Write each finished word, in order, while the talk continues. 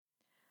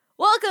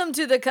Welcome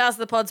to the Cast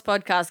the Pods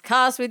podcast.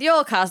 Cast with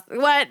your cast.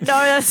 Wait, no,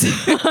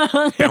 that's.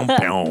 Boom,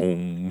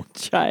 boom.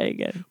 Try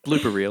again.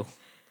 Blooper reel.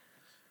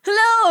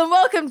 Hello and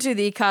welcome to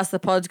the Cast the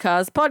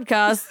Podcast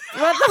podcast.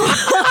 What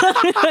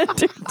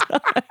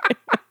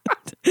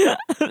the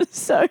I'm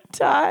so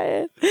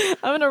tired.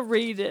 I'm going to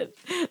read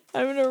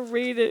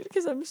it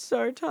because I'm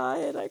so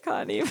tired. I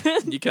can't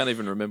even. You can't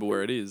even remember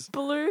where it is.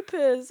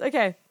 Bloopers.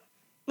 Okay.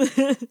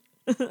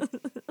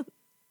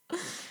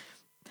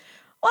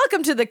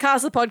 Welcome to the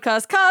Cast the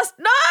Podcast cast.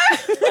 No!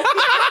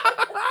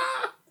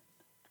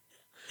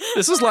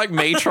 This is like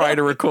me trying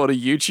to record a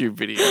YouTube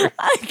video.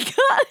 I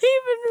can't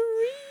even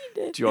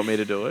read it. Do you want me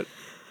to do it?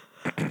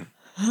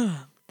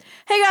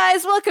 Hey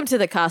guys, welcome to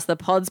the Cast the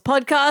Pods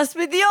podcast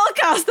with your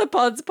Cast the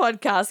Pods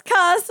podcast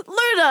cast,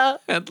 Luna.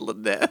 And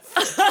Lynette.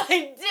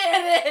 I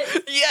did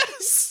it.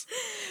 Yes.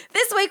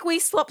 This week we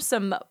swapped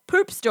some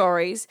poop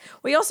stories.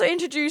 We also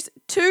introduced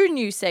two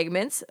new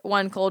segments,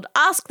 one called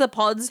Ask the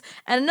Pods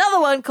and another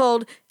one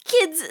called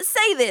Kids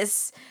Say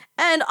This.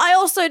 And I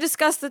also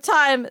discussed the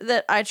time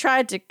that I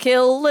tried to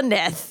kill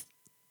Lynette.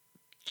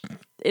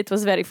 It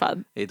was very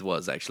fun. It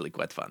was actually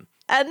quite fun.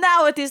 And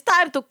now it is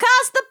time to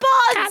cast the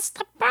pods. Cast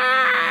the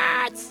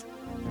pods.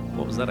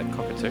 What was that, a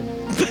cockatoo?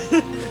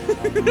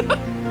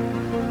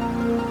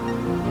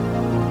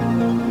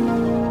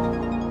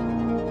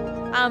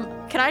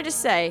 Can I just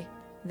say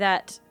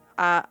that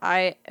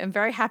I am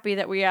very happy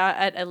that we are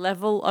at a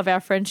level of our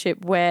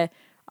friendship where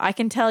I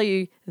can tell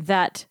you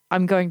that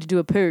I'm going to do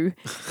a poo,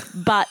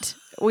 but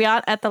we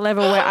aren't at the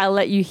level where I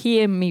let you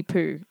hear me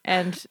poo.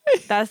 And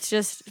that's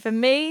just, for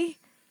me,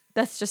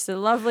 that's just a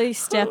lovely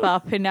step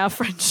up in our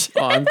friendship.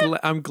 Oh,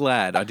 I'm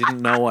glad. I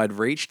didn't know I'd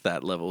reached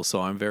that level, so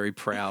I'm very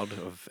proud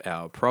of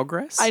our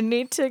progress. I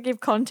need to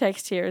give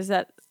context here is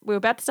that we were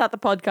about to start the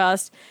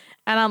podcast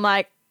and I'm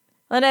like,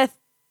 Lynette,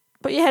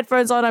 put your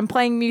headphones on. I'm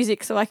playing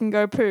music so I can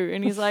go poo.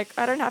 And he's like,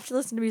 I don't have to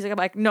listen to music. I'm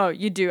like, no,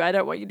 you do. I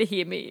don't want you to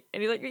hear me.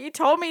 And he's like, you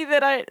told me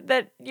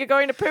that you're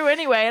going to poo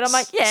anyway. And I'm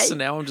like, yeah. So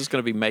now I'm just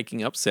going to be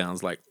making up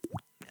sounds like,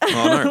 oh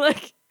no.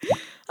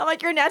 I'm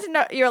like, you're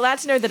allowed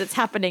to know that it's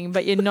happening,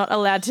 but you're not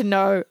allowed to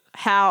know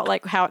how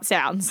it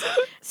sounds.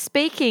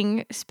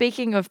 Speaking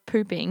of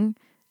pooping,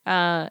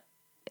 in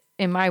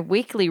my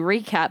weekly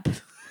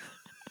recap,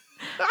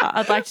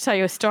 I'd like to tell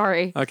you a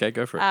story. Okay,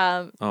 go for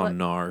it.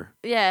 No.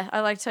 Yeah,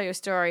 I'd like to tell you a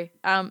story.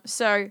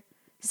 So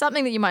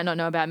something that you might not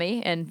know about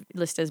me and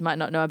listeners might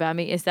not know about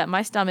me is that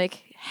my stomach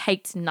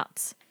hates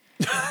nuts.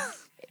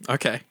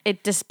 Okay.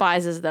 It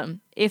despises them.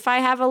 If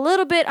I have a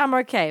little bit, I'm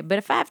okay. But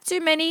if I have too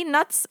many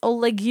nuts or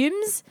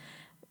legumes,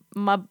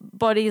 my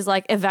body's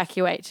like,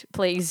 evacuate,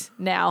 please,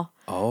 now.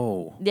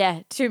 Oh.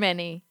 Yeah, too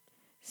many.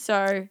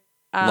 So.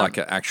 Like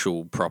an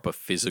actual proper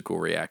physical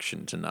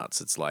reaction to nuts.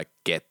 It's like,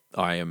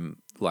 I am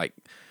like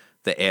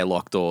the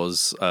airlock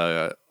doors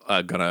are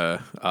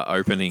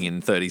opening in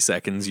 30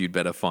 seconds. You'd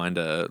better find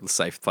a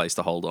safe place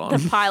to hold on.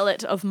 The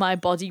pilot of my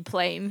body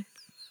plane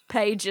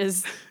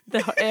pages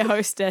the air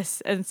hostess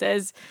and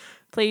says,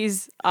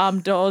 please arm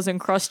doors and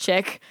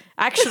cross-check.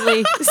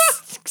 Actually,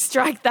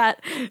 strike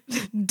that.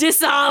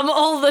 Disarm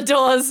all the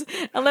doors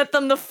and let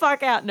them the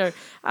fuck out. No.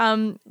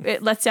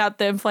 It lets out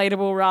the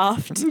inflatable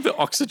raft. The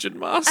oxygen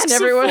masks And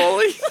everyone- are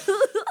falling.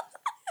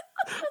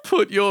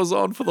 Put yours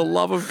on for the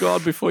love of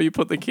God before you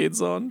put the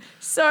kids on.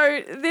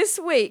 So this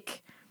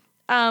week,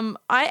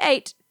 I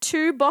ate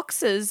 2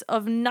 boxes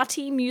of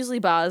nutty muesli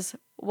bars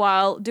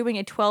while doing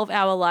a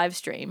 12-hour live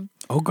stream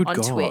on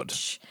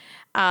Twitch.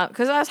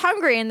 Because I was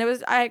hungry and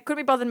I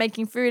couldn't be bothered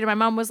making food, and my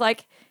mum was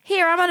like,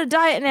 here, I'm on a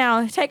diet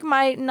now. Take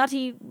my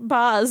nutty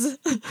bars.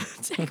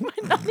 Take my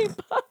nutty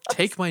bars.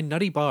 Take my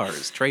nutty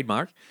bars.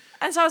 Trademark.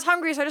 And so I was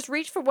hungry, so I just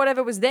reached for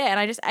whatever was there, and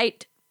I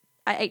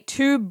ate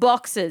 2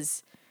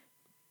 boxes.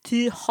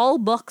 2 whole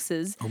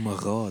boxes. Oh my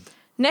God.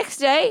 Next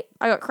day,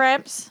 I got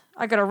cramps.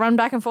 I got to run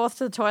back and forth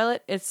to the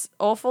toilet. It's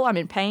awful. I'm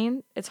in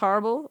pain. It's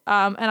horrible.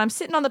 And I'm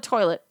sitting on the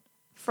toilet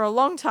for a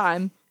long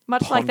time,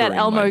 much like that Pondering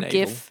my Elmo navel.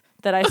 gif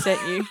that I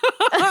sent you.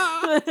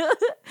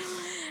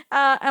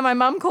 And my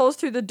mum calls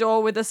through the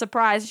door with a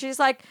surprise. She's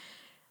like,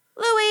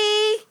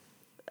 Louie.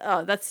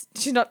 Oh,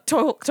 she's not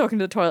talking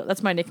to the toilet.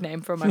 That's my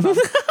nickname for my mum.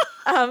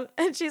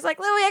 And she's like,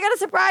 Louie, I got a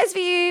surprise for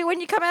you.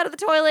 When you come out of the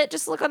toilet,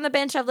 just look on the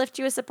bench. I've left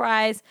you a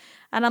surprise.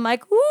 And I'm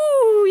like,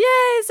 woo,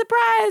 yay,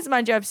 surprise.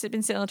 Mind you, I've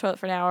been sitting on the toilet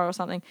for an hour or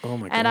something. Oh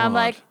my And God. I'm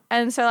like,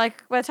 and so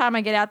like by the time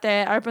I get out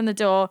there, I open the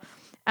door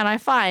and I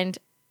find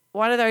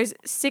one of those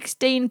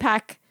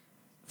 16-pack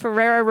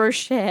Ferrero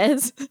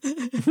Rochers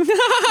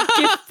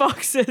gift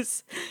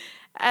boxes.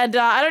 And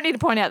I don't need to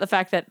point out the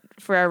fact that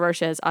Ferrero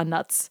Rochers are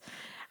nuts.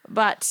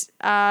 But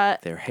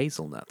They're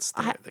hazelnuts.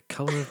 They're the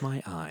color of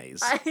my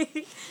eyes.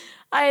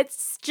 I had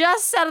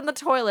just sat in the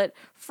toilet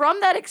from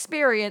that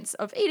experience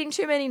of eating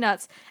too many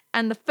nuts,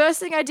 and the first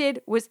thing I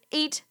did was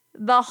eat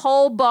the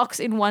whole box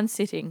in one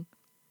sitting.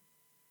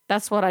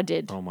 That's what I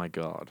did. Oh my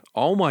God.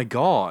 Oh my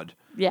God.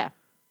 Yeah.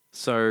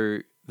 So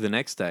the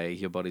next day,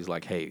 your body's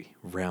like, hey,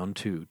 round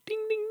 2.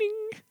 Ding, ding,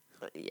 ding.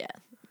 Yeah.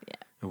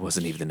 It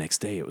wasn't even the next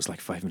day. It was like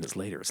 5 minutes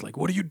later. It's like,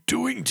 what are you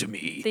doing to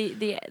me?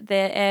 The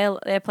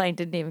airplane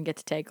didn't even get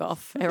to take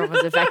off. Everyone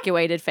was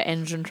evacuated for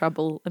engine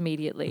trouble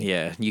immediately.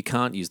 Yeah, you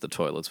can't use the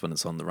toilets when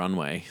it's on the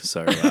runway,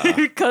 so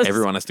 'Cause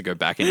everyone has to go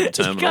back into the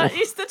terminal. You can't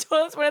use the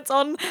toilets when it's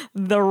on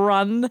the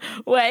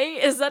runway.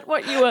 Is that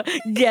what you were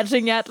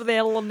getting at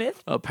there,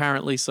 Lamith?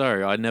 Apparently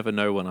so. I never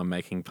know when I'm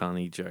making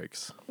punny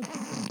jokes.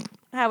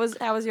 How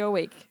was your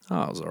week?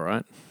 Oh, it was all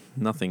right.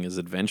 Nothing as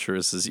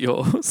adventurous as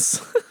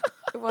yours.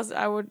 It was.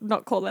 I would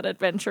not call that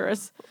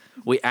adventurous.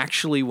 We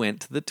actually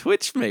went to the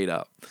Twitch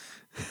meetup.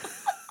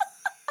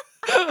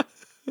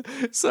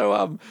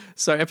 So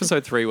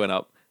episode 3 went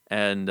up,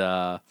 and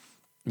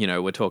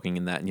we're talking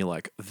in that, and you're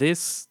like,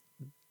 this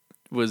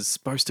was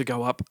supposed to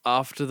go up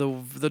after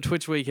the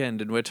Twitch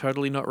weekend, and we're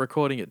totally not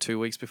recording it 2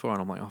 weeks before.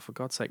 And I'm like, oh, for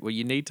God's sake, well,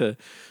 you need to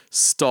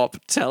stop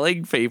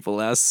telling people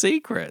our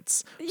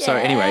secrets. Yeah. So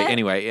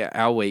anyway, yeah,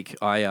 our week,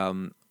 I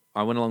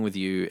went along with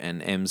you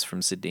and Ems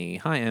from Sydney.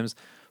 Hi, Ems.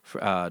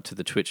 To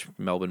the Twitch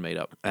Melbourne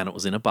meetup, and it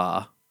was in a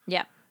bar.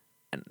 Yeah.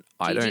 And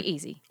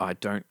easy. I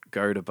don't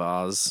go to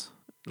bars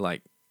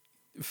like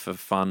for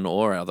fun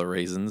or other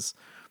reasons.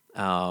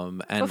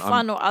 And for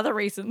fun or other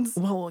reasons.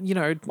 Well,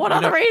 What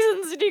other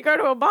reasons did you go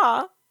to a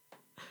bar?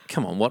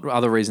 Come on, what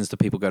other reasons do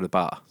people go to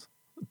bars?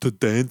 To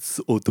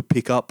dance or to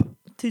pick up?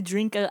 To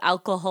drink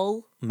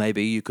alcohol.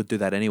 Maybe you could do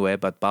that anywhere,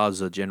 but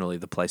bars are generally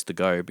the place to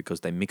go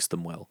because they mix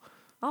them well.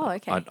 Oh,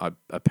 okay. I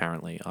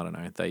apparently, I don't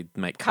know. They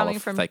make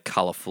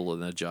colourful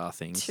in a jar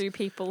things. 2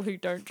 people who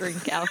don't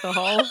drink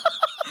alcohol.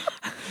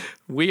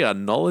 We are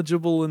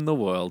knowledgeable in the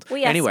world.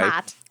 We are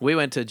smart. We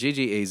went to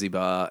Gigi Easy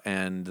Bar,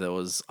 and there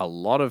was a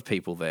lot of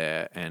people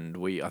there, and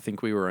I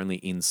think we were only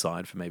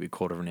inside for maybe a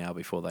quarter of an hour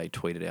before they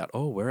tweeted out,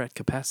 "Oh, we're at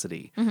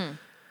capacity." Mm-hmm.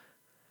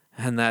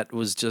 And that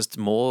was just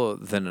more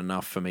than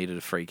enough for me to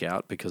freak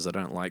out, because I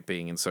don't like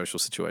being in social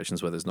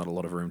situations where there's not a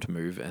lot of room to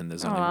move and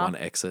there's only one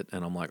exit,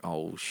 and I'm like,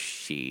 oh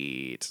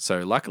shit. So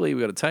luckily we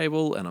got a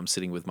table, and I'm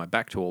sitting with my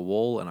back to a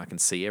wall, and I can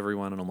see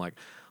everyone, and I'm like,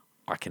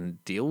 I can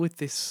deal with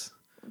this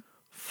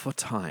for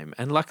time.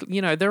 And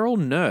luckily, they're all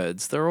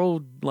nerds. They're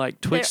all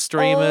like Twitch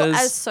streamers.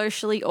 All as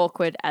socially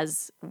awkward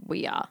as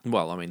we are.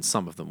 Well, I mean,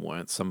 some of them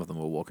weren't. Some of them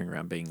were walking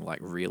around being like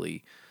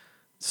really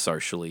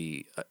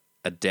socially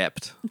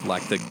adept,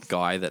 like the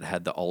guy that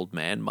had the old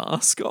man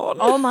mask on.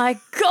 Oh my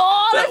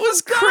God. That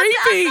was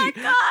creepy. That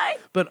guy.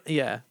 But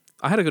yeah,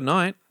 I had a good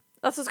night.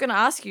 That's what I was going to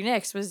ask you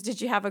next was,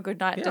 did you have a good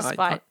night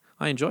despite?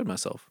 I enjoyed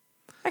myself.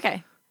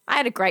 Okay. I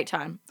had a great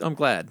time. I'm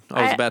glad.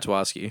 I was about to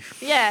ask you.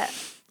 Yeah.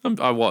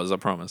 I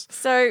promise.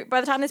 So by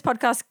the time this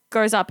podcast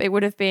goes up, it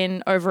would have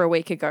been over a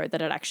week ago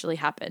that it actually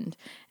happened.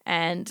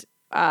 And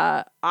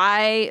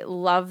I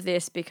love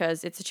this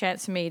because it's a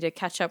chance for me to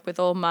catch up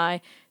with all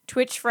my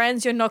Twitch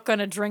friends. You're not going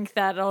to drink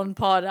that on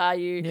pod, are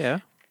you? Yeah.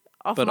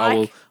 Off but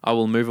mic? I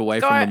will move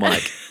away from the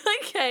mic.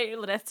 Okay,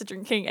 Lynette's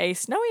drinking a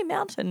Snowy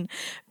Mountain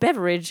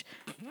beverage.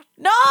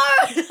 No!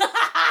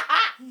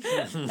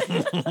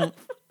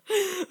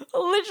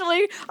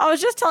 Literally, I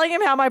was just telling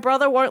him how my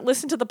brother won't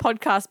listen to the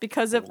podcast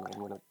because of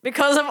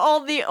all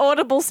the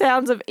audible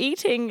sounds of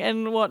eating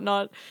and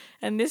whatnot.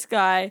 And this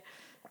guy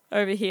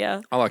over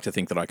here. I like to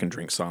think that I can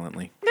drink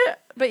silently. Yeah,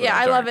 but yeah,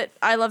 I love it.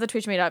 I love the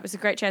Twitch meetup. It's a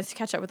great chance to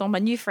catch up with all my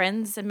new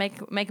friends and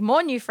make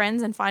more new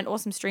friends and find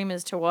awesome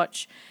streamers to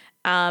watch.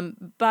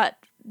 But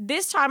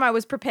this time I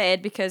was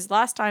prepared because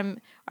last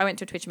time I went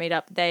to a Twitch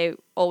meetup, they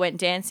all went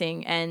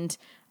dancing and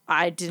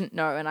I didn't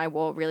know, and I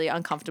wore really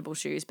uncomfortable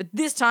shoes. But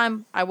this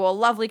time, I wore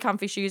lovely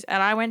comfy shoes,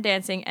 and I went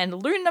dancing,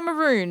 and Luna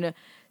Maroon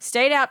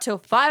stayed out till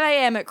 5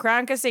 a.m. at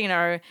Crown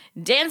Casino,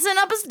 dancing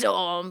up a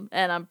storm,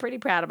 and I'm pretty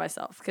proud of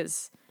myself,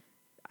 because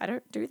I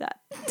don't do that.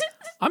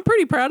 I'm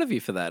pretty proud of you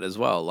for that as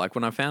well. Like,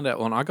 when I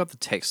got the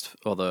text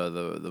or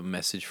the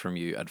message from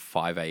you at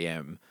 5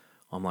 a.m.,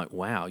 I'm like,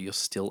 wow, you're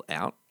still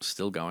out,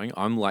 still going?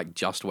 I'm, like,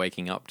 just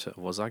waking up to,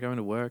 was I going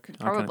to work?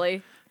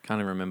 Probably. Can't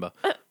even remember.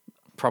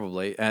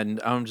 Probably.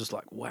 And I'm just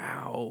like,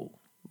 wow.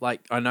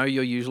 Like, I know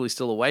you're usually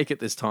still awake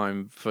at this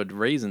time for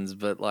reasons,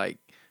 but like,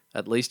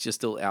 at least you're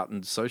still out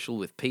and social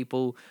with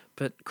people.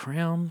 But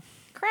Crown.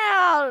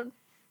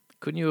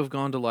 Couldn't you have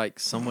gone to like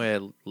somewhere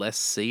less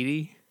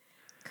seedy?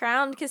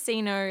 Crown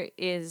Casino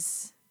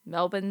is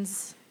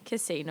Melbourne's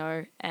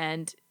casino,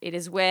 and it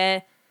is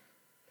where,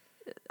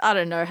 I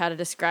don't know how to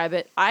describe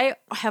it. I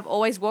have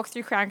always walked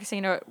through Crown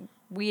Casino at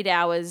weird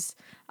hours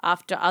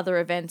after other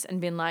events and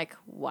been like,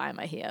 why am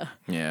I here?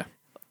 Yeah.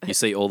 You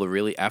see all the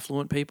really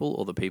affluent people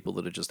or the people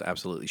that are just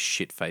absolutely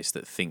shit-faced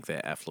that think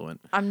they're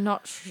affluent? I'm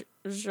not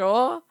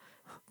sure.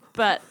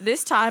 But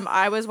this time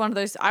I was one of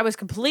those, I was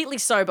completely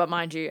sober,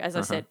 mind you, as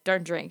I said,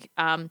 don't drink.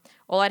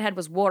 All I'd had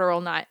was water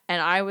all night,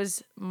 and I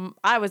was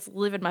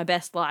living my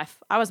best life.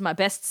 I was my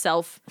best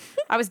self.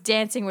 I was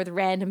dancing with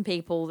random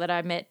people that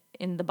I met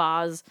in the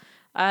bars.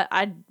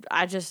 I'm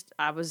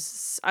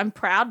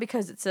proud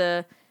because it's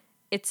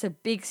a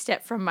big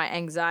step from my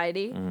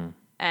anxiety.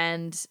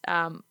 And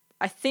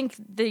I think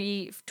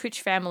the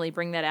Twitch family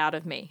bring that out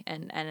of me,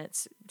 and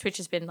Twitch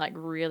has been like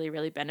really,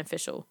 really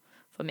beneficial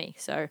for me.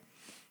 So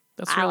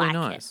that's really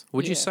nice.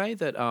 Would you say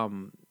that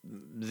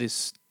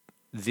this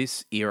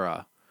this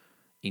era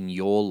in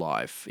your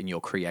life, in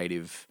your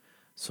creative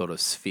sort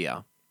of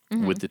sphere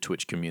with the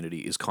Twitch community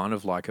is kind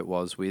of like it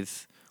was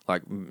with,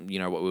 like, you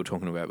know, what we were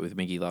talking about with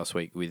Miggy last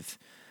week with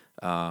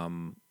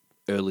early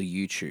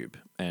YouTube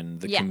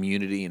and the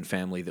community and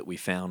family that we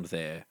found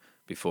there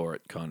before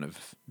it kind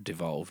of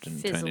devolved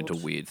and turned into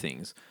Fizzled. weird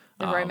things.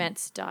 The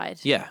romance died.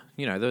 Yeah,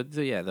 you know,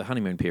 the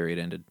honeymoon period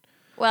ended.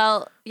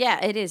 Well,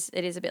 yeah, it is.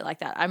 It is a bit like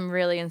that. I'm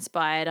really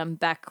inspired. I'm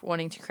back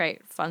wanting to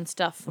create fun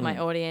stuff for my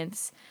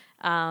audience,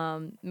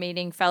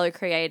 meeting fellow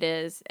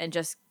creators and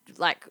just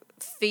like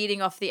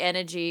feeding off the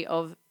energy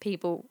of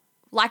people,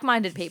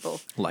 like-minded people.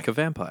 Like a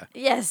vampire.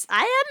 Yes,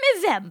 I am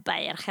a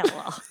vampire.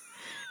 Hello.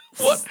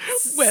 What?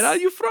 Where are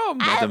you from,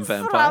 Madam I'm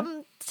Vampire?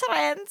 from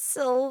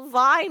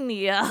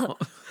Transylvania.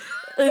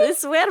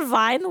 It's where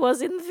wine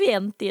was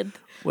invented.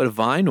 Where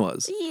Vine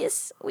was.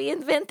 Yes, we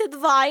invented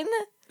wine.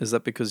 Is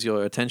that because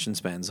your attention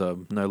spans are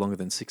no longer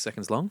than 6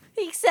 seconds long?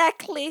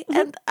 Exactly.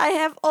 And I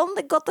have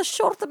only got a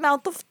short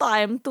amount of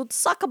time to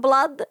suck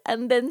blood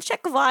and then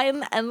check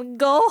wine and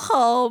go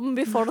home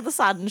before the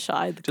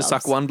sunshine Just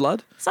comes. suck one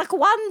blood? Suck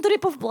one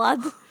drip of blood.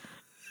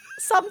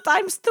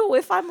 Sometimes two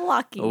if I'm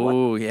lucky.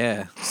 Oh,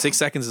 yeah. 6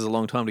 seconds is a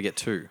long time to get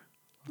 2.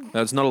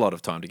 No, it's not a lot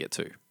of time to get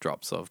 2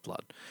 drops of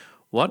blood.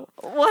 What?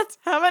 What's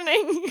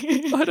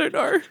happening? I don't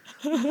know.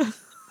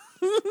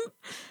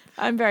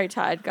 I'm very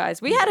tired,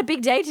 guys. We had a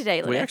big day today,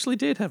 Lynette. We actually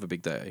did have a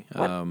big day.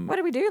 What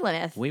did we do,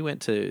 Lynette? We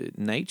went to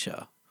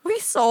nature. We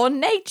saw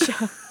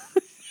nature.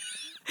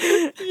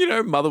 You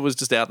know, Mother was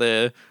just out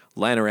there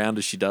laying around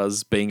as she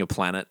does, being a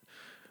planet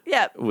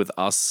Yeah. with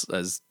us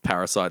as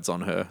parasites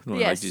on her. Like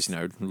Yes. just, you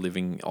know,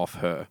 living off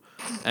her.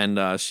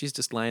 And she's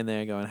just laying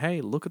there going, hey,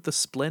 look at the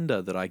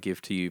splendor that I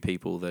give to you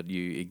people that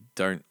you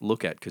don't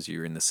look at because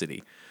you're in the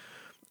city.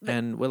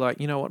 And we're like,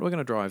 you know what? We're going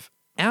to drive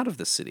out of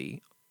the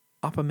city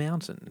up a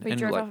mountain. We and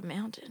drove like, up a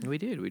mountain. We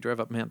did. We drove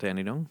up Mount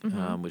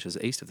Dandenong, which is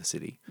east of the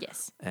city.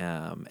 Yes.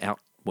 Out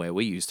where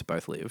we used to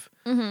both live.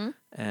 Mm-hmm.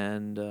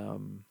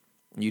 And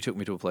you took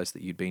me to a place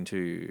that you'd been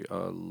to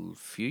a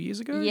few years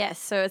ago? Yes,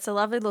 so it's a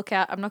lovely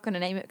lookout. I'm not going to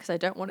name it because I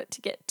don't want it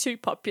to get too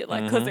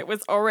popular because it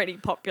was already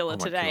popular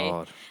today.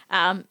 God.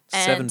 And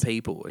 7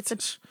 people. It's a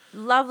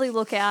lovely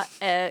lookout.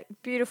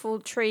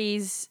 Beautiful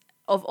trees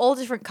of all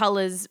different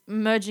colours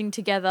merging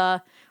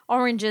together.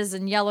 Oranges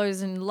and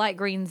yellows and light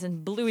greens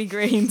and bluey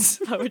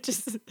greens. I would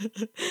just,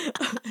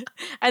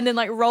 and then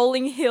like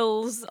rolling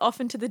hills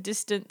off into the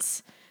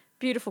distance.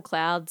 Beautiful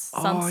clouds,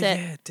 sunset.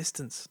 Oh, yeah,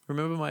 distance.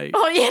 Remember my...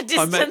 Oh, yeah,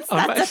 distance.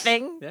 That's a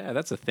thing. Yeah,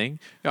 that's a thing.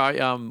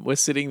 We're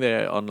sitting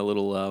there on a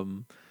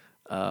little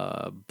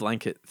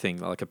blanket thing,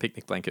 like a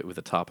picnic blanket with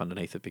a tarp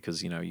underneath it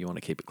because, you know, you want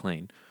to keep it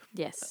clean.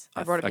 Yes,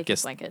 I brought a picnic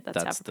guess blanket. That's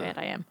how that's prepared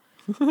I am.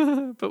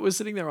 But we're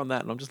sitting there on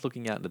that and I'm just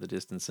looking out into the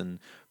distance and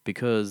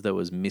because there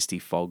was misty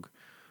fog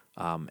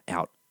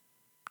out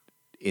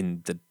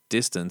in the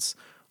distance,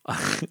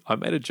 I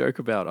made a joke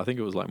about, I think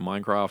it was like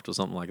Minecraft or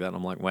something like that. And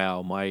I'm like,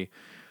 wow, my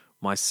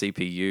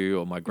CPU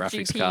or my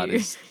graphics card GPU.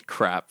 is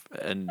crap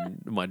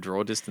and my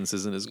draw distance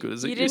isn't as good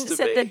as it used to be. You didn't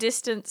set the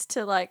distance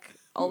to like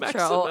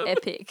ultra or Maximum.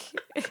 epic.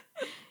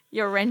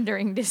 Your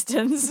rendering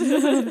distance.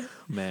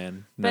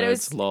 Man, But it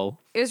was- lol.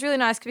 It was really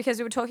nice because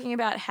we were talking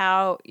about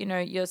how, you know,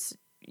 you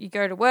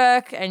go to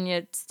work and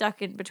you're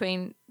stuck in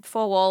between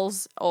 4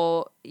 walls,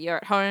 or you're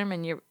at home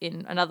and you're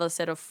in another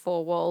set of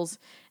 4 walls,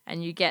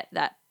 and you get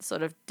that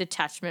sort of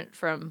detachment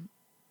from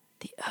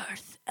the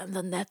earth and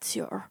the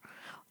natural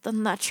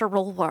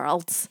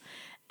worlds.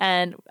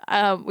 And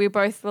we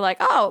both were like,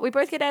 oh, we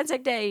both get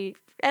Anzac Day.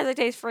 Anzac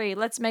Day is free.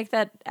 Let's make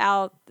that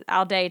our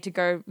day to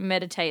go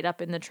meditate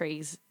up in the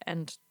trees.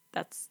 And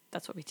that's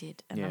what we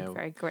did. And Yeah. I'm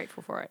very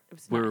grateful for it. It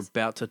was We were nice.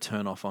 about to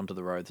turn off onto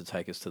the road to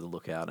take us to the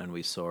lookout, and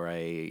we saw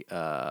a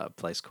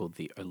place called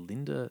the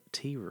Olinda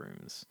Tea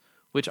Rooms,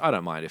 which I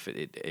don't mind if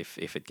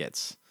it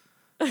gets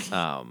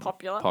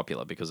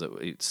popular because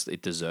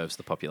it deserves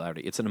the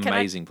popularity. It's an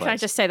amazing place. Can I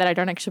just say that I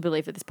don't actually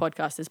believe that this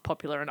podcast is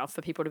popular enough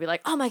for people to be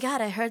like, oh my God,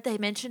 I heard they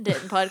mentioned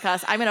it in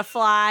podcast. I'm going to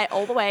fly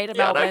all the way to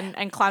Melbourne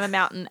and climb a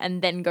mountain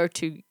and then go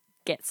to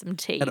get some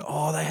tea. And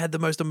they had the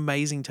most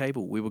amazing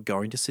table. We were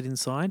going to sit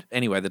inside.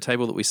 Anyway, the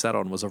table that we sat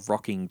on was a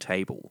rocking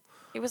table.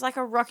 It was like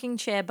a rocking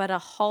chair, but a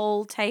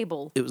whole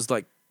table. It was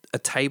like a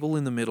table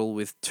in the middle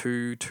with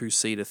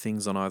two-seater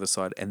things on either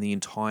side, and the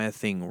entire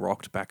thing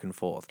rocked back and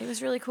forth. It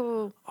was really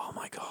cool. Oh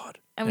my God.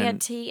 And we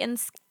had tea and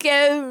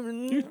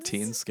scones.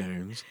 tea and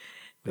scones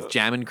with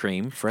jam and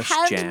cream, fresh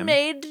jam.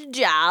 Handmade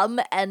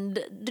jam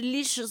and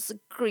delicious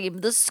cream.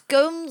 The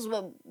scones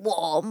were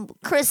warm,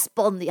 crisp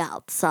on the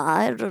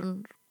outside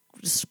and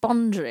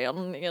spongy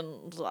on the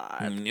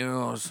inside.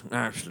 Yes,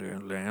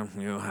 absolutely.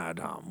 You had,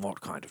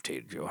 what kind of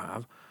tea did you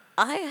have?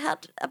 I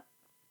had a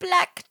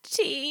black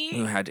tea.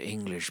 You had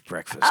English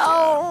breakfast.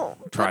 Oh,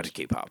 Try to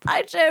keep up.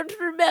 I don't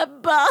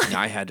remember.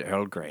 I had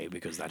Earl Grey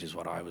because that is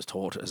what I was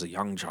taught as a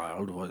young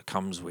child. What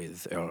comes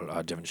with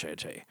Devonshire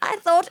tea. I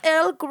thought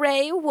Earl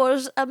Grey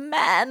was a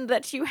man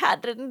that you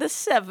had in the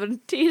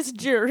 70s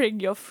during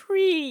your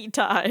free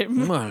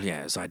time. Well,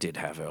 yes, I did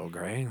have Earl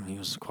Grey. He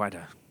was quite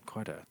a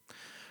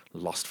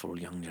lustful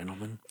young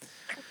gentleman.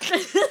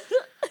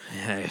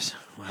 Yes,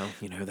 well,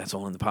 that's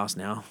all in the past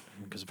now,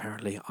 because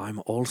apparently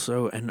I'm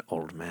also an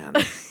old man.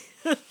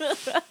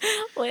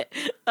 Wait,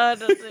 I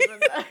don't even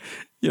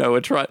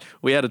know.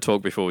 We had a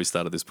talk before we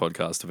started this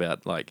podcast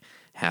about like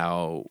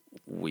how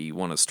we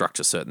want to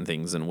structure certain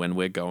things, and when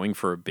we're going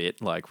for a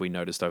bit, like we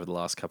noticed over the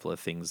last couple of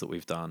things that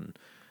we've done,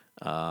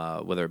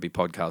 whether it be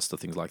podcasts or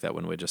things like that,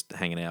 when we're just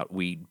hanging out,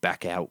 we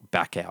back out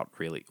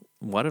really.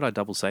 Why did I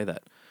double say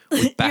that?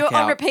 You're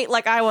on repeat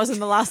like I was in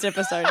the last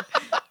episode.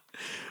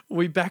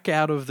 We back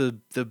out of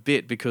the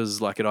bit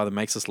because like it either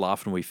makes us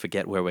laugh and we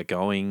forget where we're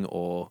going,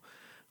 or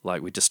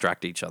like we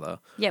distract each other.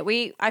 Yeah,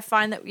 I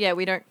find that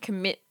we don't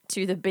commit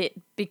to the bit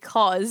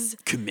because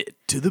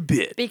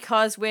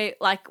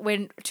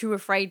we're too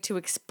afraid to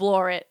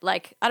explore it.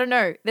 Like, I don't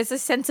know, there's a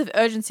sense of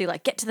urgency,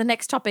 like get to the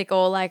next topic,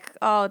 or like,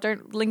 oh,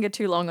 don't linger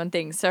too long on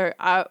things. So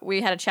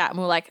we had a chat and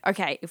we were like,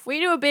 okay, if we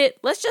do a bit,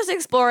 let's just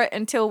explore it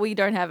until we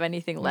don't have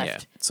anything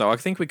left. Yeah. So I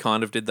think we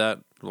kind of did that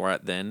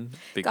right then.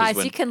 Because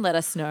Guys, you can let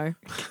us know.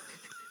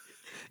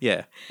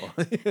 Yeah.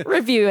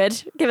 Review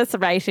it. Give us a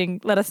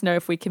rating. Let us know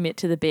if we commit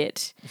to the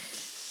bit.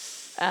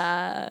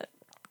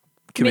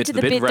 Commit to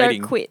the bit, rating.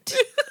 Don't quit.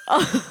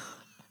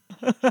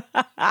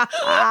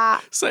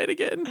 Say it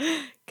again.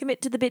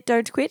 Commit to the bit,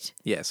 don't quit.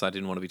 Yes, I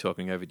didn't want to be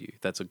talking over you.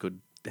 That's a good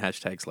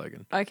hashtag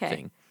slogan. Okay.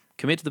 Thing.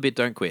 Commit to the bit,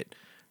 don't quit.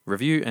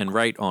 Review and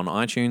rate on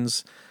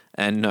iTunes.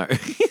 And no.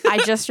 I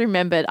just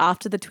remembered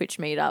after the Twitch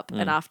meetup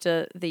and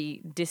after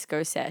the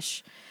disco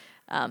sesh.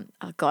 Oh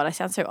God, I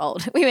sound so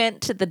old. We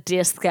went to the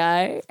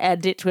disco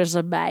and it was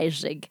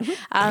amazing.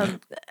 I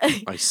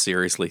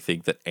seriously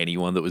think that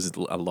anyone that was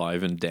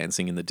alive and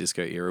dancing in the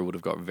disco era would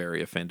have got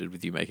very offended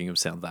with you making them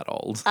sound that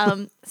old.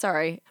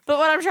 Sorry. But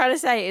what I'm trying to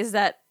say is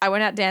that I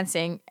went out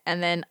dancing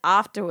and then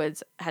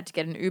afterwards I had to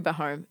get an Uber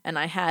home, and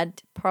I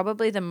had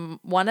probably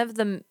one of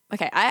them.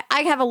 Okay,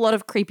 I have a lot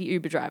of creepy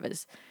Uber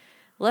drivers.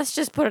 Let's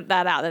just put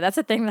that out there. That's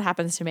a thing that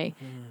happens to me.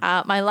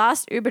 My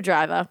last Uber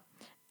driver,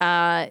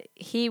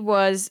 he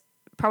was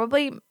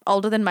probably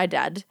older than my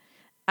dad.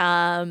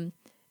 And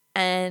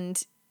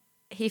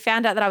he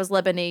found out that I was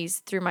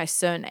Lebanese through my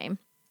surname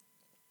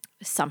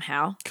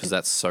somehow. Because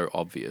that's so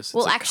obvious.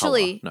 Well,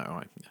 actually,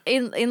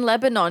 in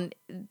Lebanon,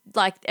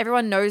 like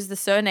everyone knows the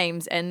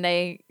surnames, and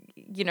they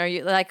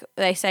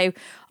say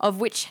of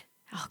which.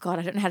 Oh God,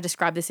 I don't know how to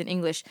describe this in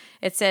English.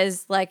 It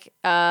says like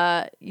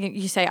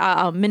you say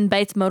Min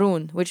Beit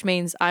Maroon, which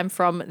means I'm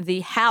from the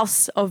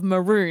house of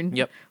Maroon.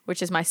 Yep.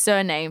 Which is my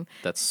surname.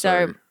 That's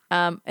so.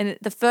 And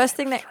the first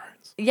thing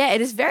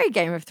it is very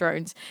Game of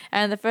Thrones.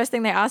 And the first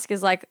thing they ask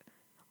is like,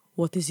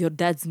 what is your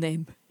dad's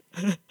name?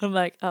 I'm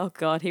like, oh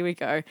God, here we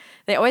go.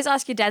 They always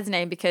ask your dad's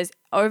name because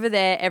over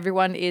there,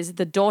 everyone is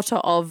the daughter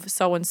of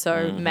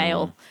so-and-so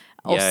male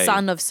or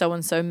son of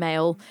so-and-so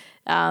male.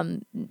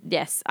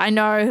 Yes, I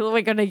know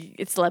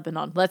it's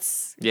Lebanon. We're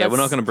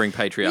not going to bring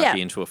patriarchy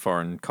into a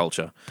foreign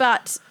culture.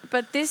 But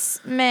this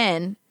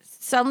man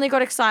suddenly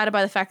got excited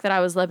by the fact that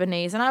I was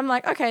Lebanese, and I'm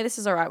like, okay, this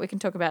is all right. We can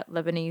talk about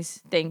Lebanese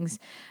things.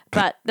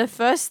 But the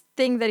first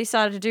thing that he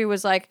started to do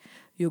was like,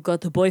 you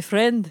got a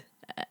boyfriend?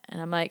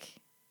 And I'm like,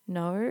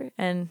 no.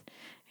 And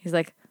he's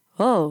like,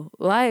 oh,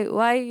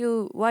 why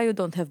you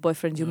don't have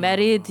boyfriend? You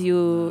married?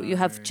 You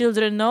have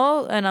children?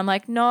 No? And I'm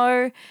like,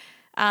 no.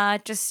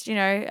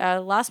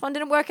 Last one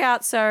didn't work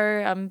out, so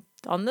I'm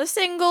on the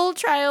single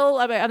trail.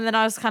 And then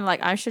I was kind of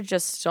like, I should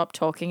just stop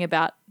talking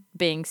about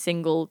being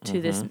single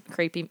to this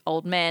creepy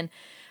old man.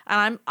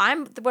 And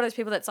I'm one of those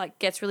people that's like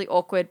gets really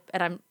awkward,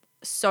 and I'm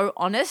so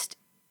honest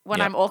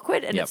when I'm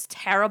awkward, and it's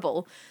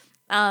terrible.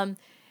 Then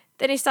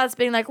he starts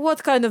being like,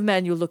 what kind of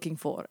man you looking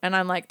for? And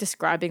I'm like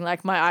describing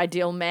like my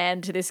ideal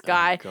man to this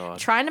guy,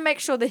 trying to make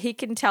sure that he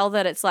can tell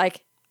that it's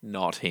like,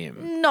 Not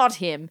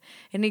him.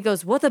 And he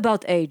goes, what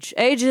about age?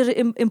 Age is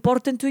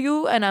important to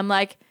you? And I'm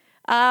like,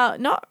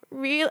 not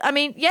real. I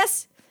mean,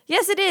 yes,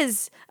 it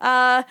is.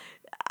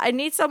 I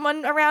need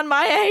someone around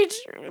my age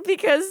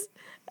because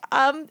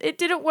it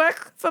didn't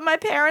work for my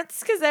parents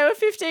because they were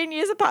 15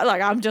 years apart.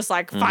 Like, I'm just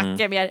like, fuck,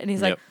 get me out. And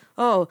he's like,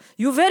 oh,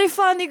 you very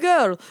funny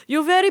girl.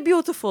 You're very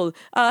beautiful.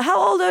 How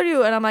old are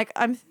you? And I'm like,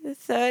 I'm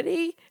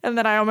 30. And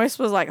then I almost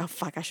was like, oh,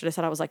 fuck, I should have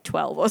said I was like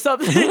 12 or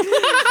something.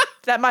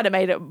 That might have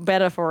made it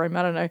better for him.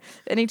 I don't know.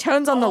 And he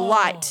turns on the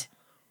light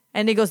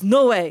and he goes,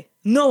 no way,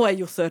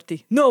 you're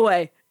 30. No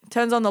way.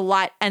 Turns on the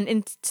light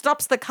and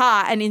stops the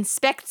car and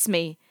inspects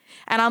me.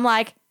 And I'm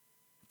like,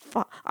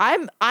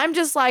 I'm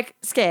just like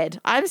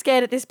scared. I'm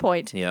scared at this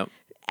point. Yep.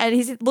 And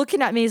he's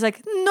looking at me. He's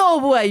like,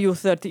 no way, you're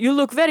 30. You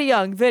look very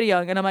young, very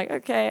young. And I'm like,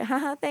 okay,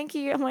 haha, thank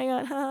you. Oh my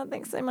God, haha,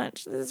 thanks so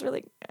much. This is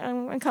really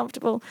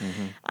uncomfortable.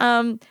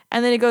 And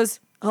then he goes,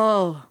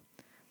 oh,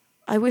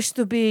 I wish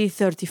to be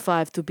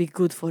 35 to be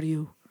good for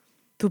you,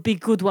 to be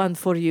good one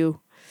for you.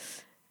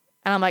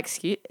 And I'm like,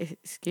 excuse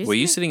me? Were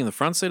you sitting in the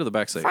front seat or the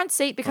back seat? Front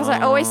seat, because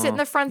I always sit in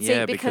the front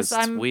seat because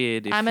it's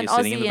weird if I'm an you're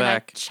sitting in Aussie the and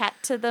back. I chat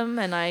to them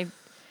and I...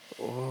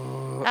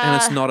 And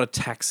it's not a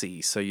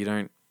taxi, so you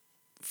don't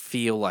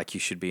feel like you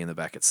should be in the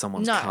back. It's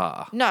someone's No,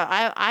 car. no,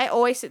 I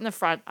always sit in the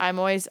front. I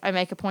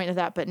make a point of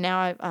that, but now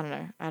I don't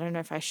know. I don't know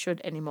if I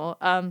should anymore.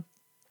 I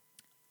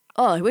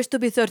wish to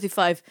be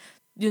 35,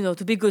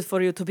 to be good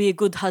for you, to be a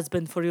good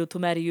husband for you, to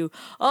marry you.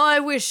 Oh, I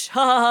wish,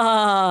 ha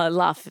ha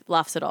ha,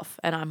 laughs it off.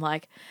 And I'm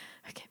like,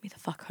 get me the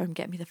fuck home,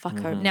 get me the fuck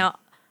home. Now,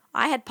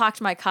 I had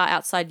parked my car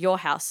outside your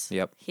house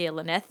here,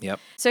 Lynette. Yep.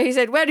 So he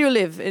said, where do you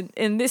live?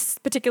 In this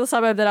particular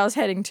suburb that I was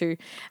heading to.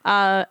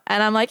 And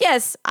I'm like,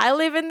 yes, I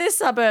live in this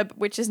suburb,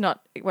 which is not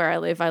where I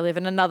live. I live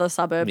in another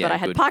suburb, but I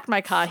had parked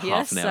my car here.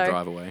 Half an hour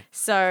drive away.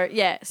 So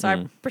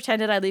I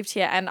pretended I lived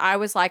here. And I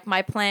was like,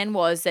 my plan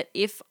was that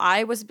if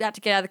I was about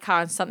to get out of the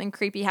car and something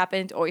creepy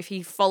happened, or if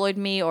he followed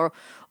me or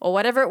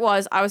whatever it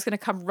was, I was going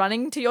to come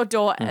running to your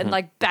door and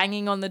like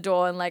banging on the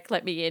door and like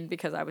let me in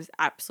because I was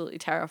absolutely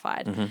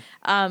terrified.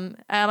 And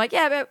I'm like,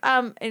 yeah,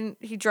 but, and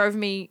he drove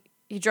me,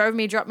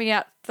 dropped me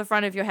out the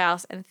front of your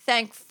house, and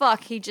thank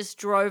fuck he just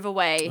drove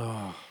away.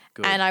 Oh,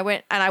 good. And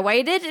I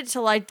waited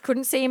until I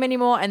couldn't see him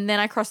anymore, and then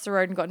I crossed the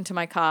road and got into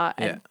my car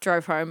and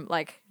drove home,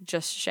 like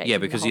just shaking. Yeah,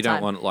 because you don't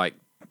time. want like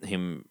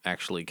him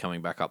actually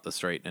coming back up the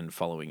street and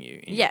following you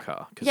in your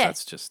car, because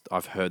that's just,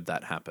 I've heard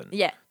that happen.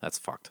 Yeah, that's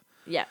fucked.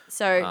 Yeah,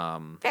 so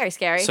very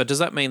scary. So does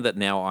that mean that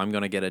now I'm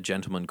going to get a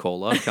gentleman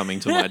caller coming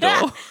to my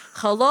door?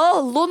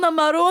 Hello, Luna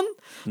Maroon?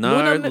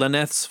 No,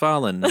 Lynette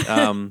Svalin.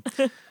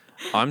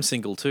 I'm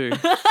single too.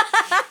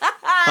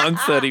 I'm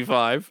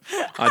 35.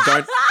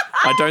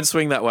 I don't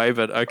swing that way,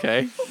 but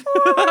okay.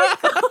 Oh my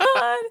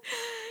God.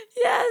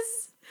 Yes.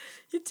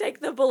 You take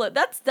the bullet.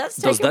 That's Does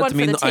taking that one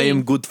mean for the team. I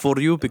am good for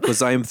you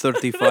because I am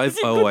 35?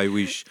 Oh, I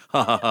wish.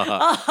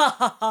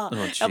 Oh,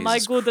 am I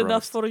good Christ.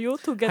 enough for you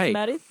to get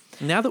married?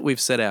 Now that we've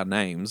said our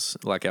names,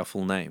 like our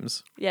full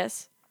names,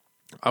 Yes.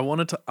 I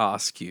wanted to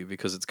ask you,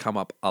 because it's come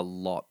up a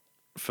lot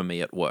for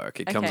me at work.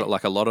 It comes Okay. up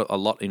like a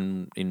lot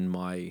in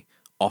my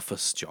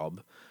office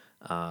job,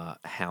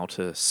 how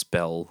to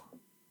spell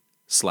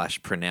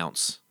 /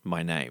 pronounce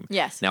my name.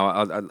 Yes.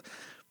 Now,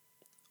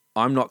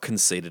 I'm not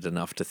conceited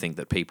enough to think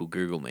that people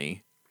Google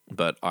me,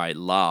 but I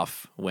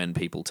laugh when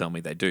people tell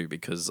me they do,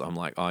 because I'm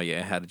like, oh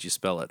yeah, how did you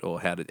spell it?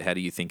 Or how do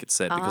you think it's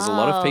said? Because a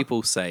lot of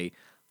people say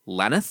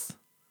Laneth.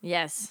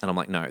 Yes. And I'm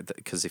like, no,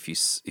 because if you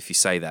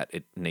say that,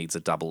 it needs a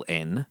double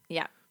N.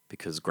 Yeah.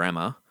 Because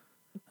grammar,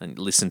 and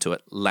listen to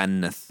it,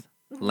 Laneth.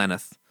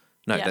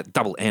 No, Yeah. that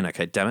double N,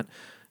 okay, damn it.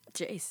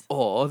 Jeez.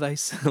 Or they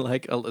say,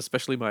 like,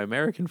 especially my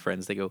American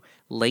friends, they go,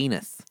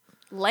 Laneth.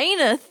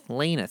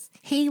 Laneth.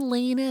 Hey,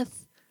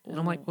 Laneth. And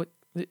I'm like, what?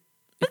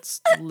 It's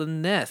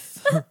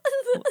Lyneth.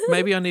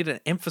 Maybe I need an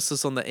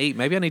emphasis on the E.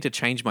 Maybe I need to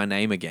change my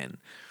name again.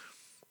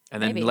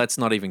 And then let's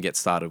not even get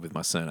started with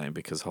my surname,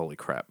 because holy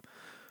crap.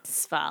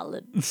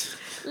 Svalin.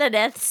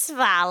 Lynette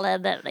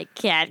Svalin, and I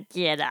can't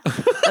get up.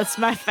 That's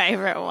my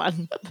favorite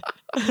one.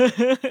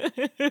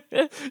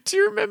 Do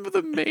you remember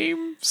the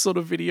meme sort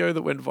of video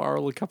that went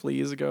viral a couple of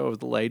years ago of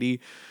the lady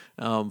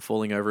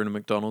falling over in a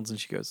McDonald's, and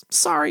she goes,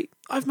 sorry,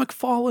 I've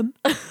McFallen.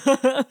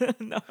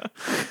 No.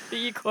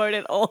 You quote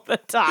it all the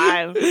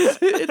time.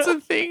 It's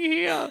a thing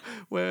here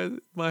where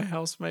my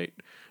housemate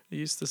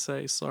used to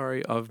say,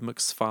 sorry, I've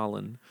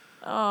McFallen.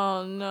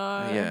 Oh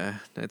no. Yeah,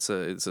 it's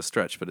a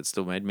stretch, but it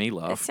still made me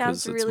laugh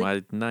because it's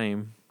my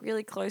name.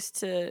 Really close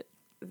to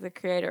the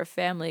creator of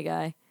Family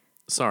Guy.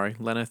 Sorry,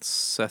 Leonard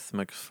Seth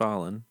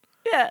MacFarlane.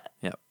 Yeah.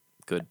 Yep,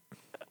 good.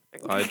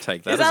 I'd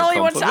take that. Is that all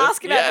you want to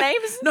ask about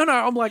names? No,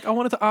 I'm like, I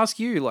wanted to ask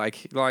you,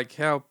 like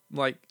how,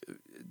 like,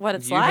 what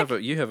it's like.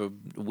 You have a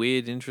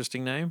weird,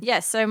 interesting name.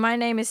 Yes. So my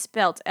name is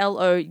spelt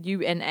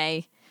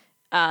Louna.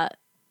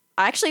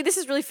 Actually, this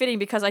is really fitting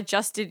because I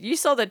just did. You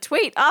saw the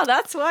tweet. Oh,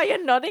 that's why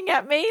you're nodding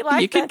at me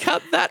like you can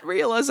cut that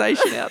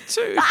realization out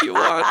too if you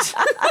want.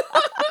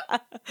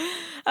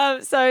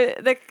 So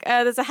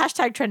there's a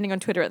hashtag trending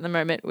on Twitter at the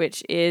moment,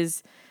 which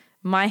is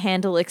my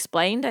handle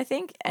explained, I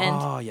think.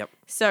 And yep.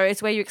 So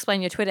it's where you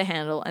explain your Twitter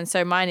handle. And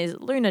so mine is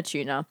Luna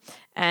Tuna.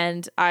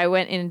 And I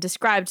went in and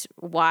described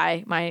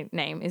why my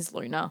name is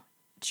Luna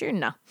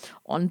Tuna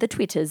on the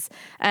Twitters.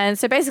 And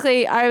so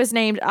basically I was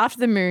named after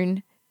the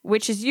moon,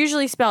 which is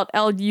usually spelled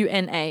Luna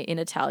in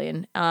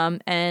Italian. So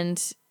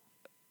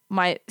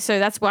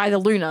that's why the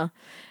Luna.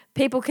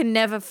 People can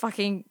never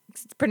fucking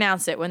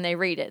pronounce it when they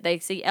read it. They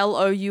see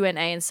Louna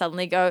and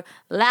suddenly go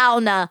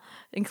Launa,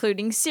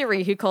 including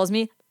Siri, who calls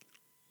me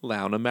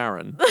Launa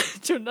Marin.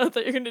 Do you know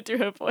that you're going to do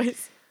her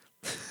voice?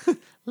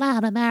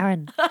 Launa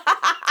Marin.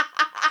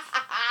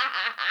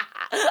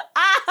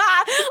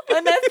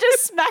 Lynette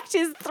just smacked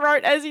his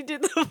throat as he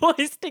did the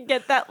voice to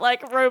get that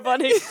like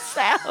robotic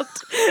sound.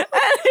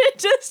 And it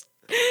just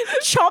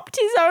chopped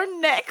his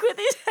own neck with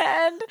his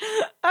hand.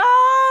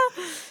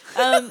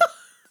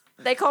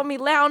 They call me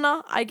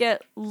Launa. I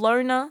get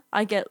Lona.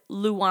 I get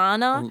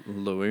Luana.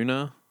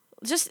 Luna.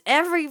 Just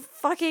every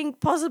fucking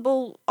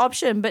possible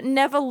option, but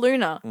never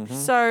Luna. Mm-hmm.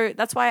 So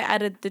that's why I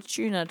added the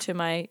tuna to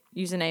my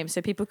username,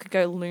 so people could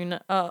go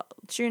Luna,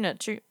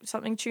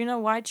 something tuna.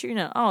 Why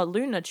tuna? Oh,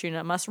 Luna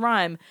Tuna must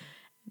rhyme.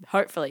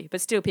 Hopefully,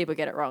 but still people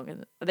get it wrong.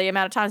 And the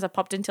amount of times I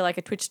popped into like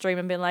a Twitch stream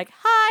and been like,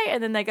 hi,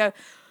 and then they go,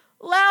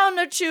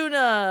 Launa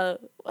Tuna.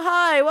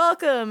 Hi,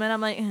 welcome. And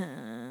I'm like,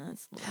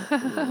 it's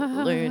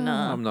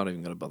Luna. I'm not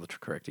even going to bother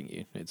correcting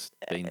you. It's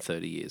been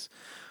 30 years.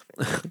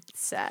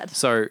 Sad.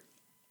 So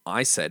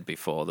I said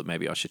before that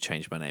maybe I should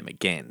change my name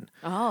again.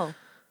 Oh.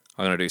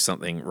 I'm going to do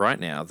something right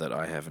now that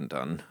I haven't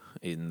done,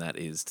 and that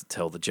is to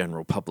tell the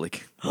general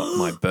public what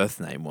my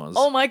birth name was.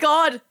 Oh my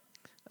God.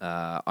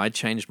 I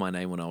changed my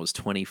name when I was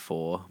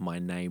 24. My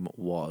name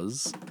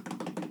was...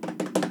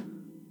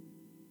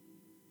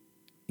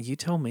 You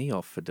tell me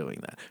off for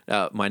doing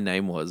that. My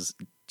name was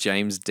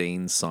James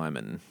Dean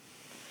Simon.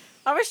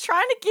 I was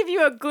trying to give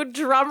you a good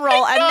drum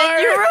roll and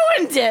then you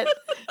ruined it.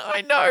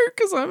 I know,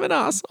 because I'm an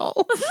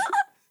asshole.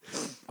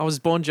 I was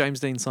born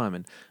James Dean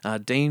Simon.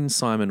 Dean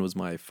Simon was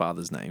my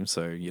father's name,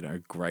 so,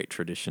 great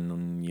tradition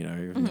and,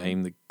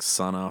 name the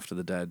son after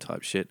the dad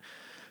type shit.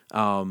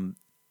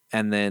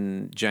 And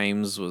then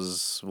James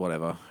was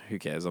whatever. Who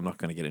cares? I'm not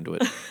going to get into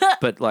it.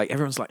 But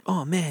everyone's like,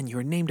 oh man, you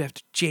were named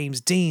after James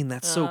Dean.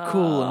 That's so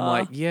cool. And I'm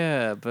like,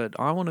 yeah, but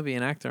I want to be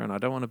an actor and I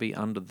don't want to be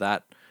under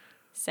that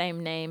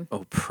same name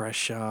or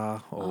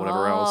pressure or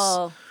whatever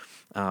else.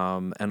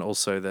 And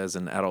also there's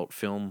an adult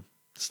film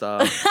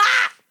star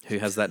who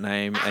has that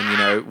name.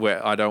 And,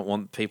 where I don't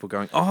want people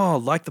going,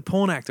 oh, like the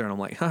porn actor. And I'm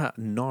like,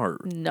 no.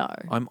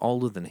 I'm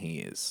older than he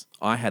is.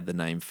 I had the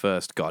name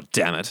first. God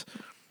damn it.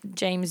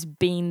 James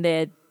Bean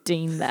there.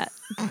 Dean that.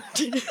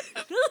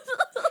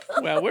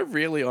 Wow, we're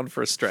really on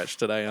for a stretch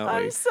today, aren't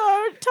we? I'm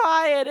so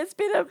tired. It's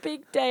been a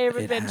big day of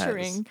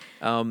adventuring.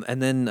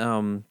 And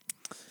then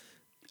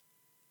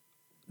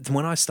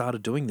when I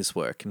started doing this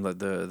work in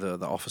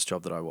the office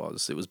job that I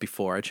was, it was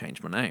before I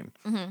changed my name.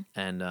 Mm-hmm.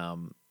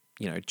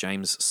 And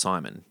James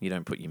Simon. You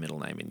don't put your middle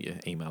name in your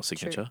email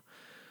signature. True.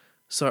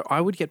 So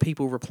I would get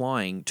people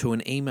replying to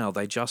an email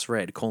they just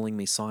read calling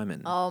me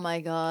Simon. Oh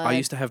my God. I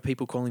used to have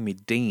people calling me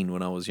Dean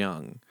when I was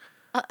young.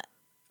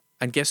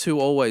 And guess who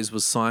always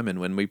was Simon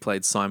when we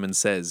played Simon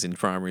Says in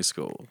primary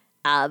school?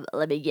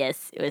 Let me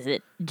guess. Was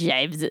it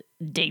James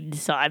Dean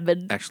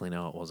Simon? Actually,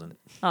 no, it wasn't.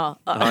 Oh.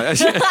 I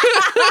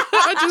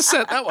just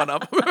set that one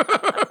up.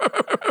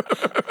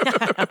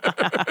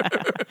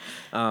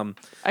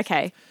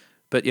 Okay.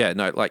 But yeah,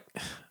 no,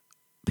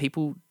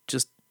 people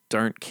just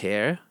don't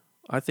care,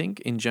 I think,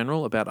 in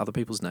general, about other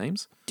people's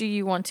names. Do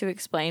you want to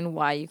explain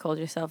why you called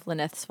yourself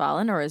Lynette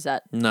Svalin, or is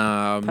that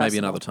No, personal? Maybe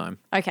another time.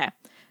 Okay.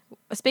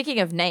 Speaking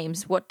of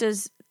names, what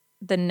does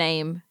the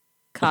name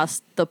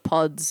Cast the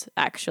Pods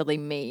actually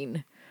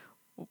mean?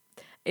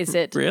 Is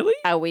it... Really?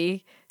 Are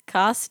we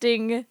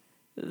casting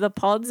the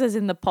pods as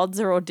in the pods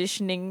are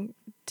auditioning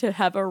to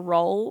have a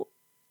role?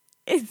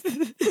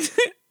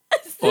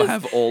 Or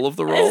have all of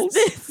the roles?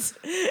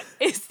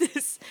 Is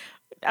this...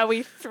 Are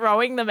we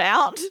throwing them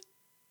out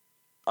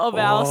of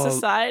our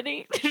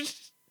society?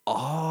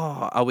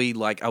 Are we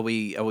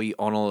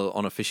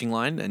on a fishing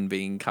line and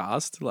being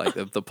cast? Like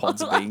the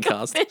pods are being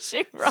cast?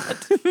 Fishing rod.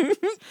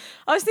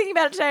 I was thinking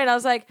about it today and I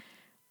was like,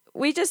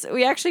 we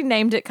actually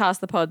named it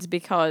Cast the Pods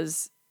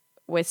because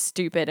we're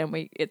stupid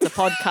and it's a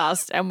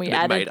podcast and we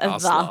added a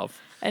the. Laugh.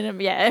 And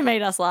it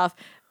made us laugh.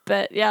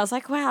 But yeah, I was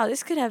like, wow,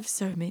 this could have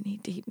so many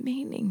deep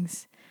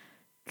meanings.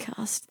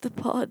 Cast the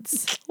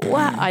Pods.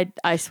 Wow.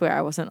 I swear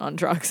I wasn't on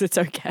drugs. It's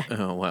okay.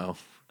 Oh, wow.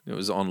 It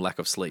was on lack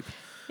of sleep.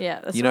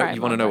 Yeah, that's you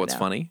want to know what's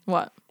funny?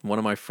 What? One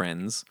of my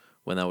friends,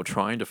 when they were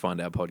trying to find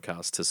our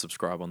podcast to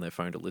subscribe on their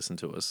phone to listen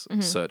to us,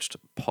 searched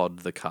Pod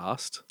the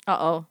Cast.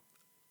 Uh-oh.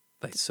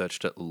 They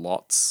searched it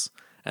lots,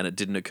 and it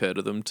didn't occur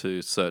to them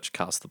to search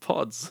Cast the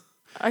Pods.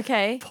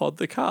 Okay. Pod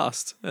the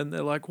Cast. And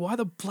they're like, why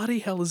the bloody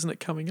hell isn't it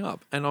coming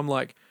up? And I'm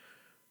like,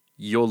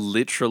 you're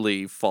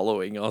literally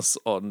following us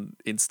on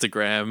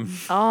Instagram.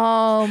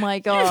 Oh, my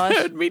gosh.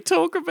 You heard me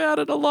talk about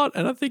it a lot,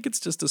 and I think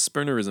it's just a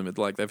spoonerism. It's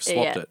like they've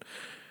swapped it.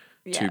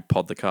 To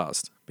Pod the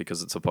Cast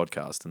because it's a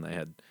podcast and they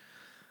had...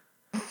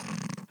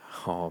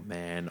 Oh,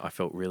 man, I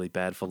felt really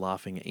bad for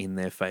laughing in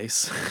their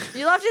face.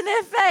 You laughed in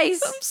their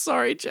face? I'm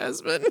sorry,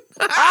 Jasmine.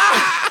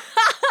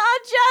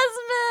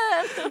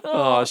 Jasmine!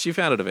 Oh, she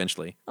found it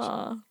eventually.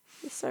 Oh,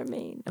 you're so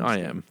mean. I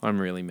am. I'm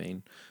really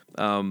mean.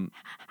 Are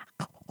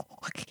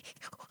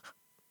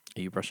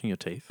you brushing your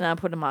teeth? No, I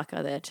put a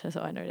marker there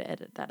so I know to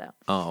edit that out.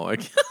 Oh,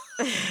 okay.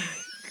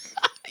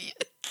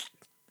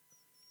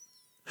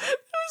 It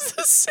was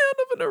the sound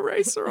of an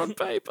eraser on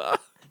paper.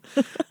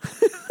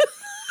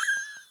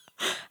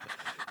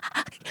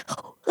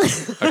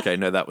 Okay,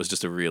 no, that was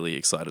just a really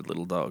excited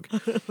little dog.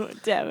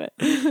 Damn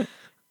it.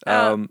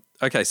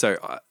 Okay, so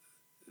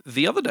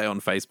the other day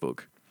on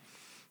Facebook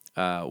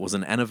was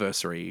an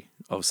anniversary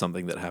of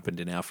something that happened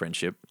in our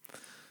friendship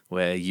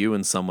where you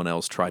and someone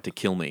else tried to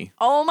kill me.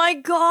 Oh my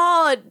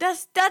God.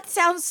 That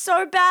sounds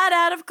so bad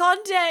out of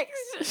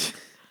context.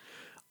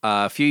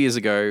 A few years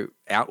ago,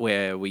 out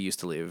where we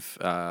used to live,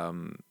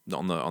 on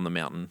the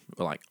mountain,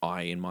 like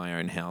I in my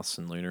own house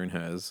and Luna in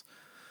hers.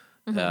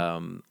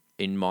 Mm-hmm.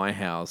 In my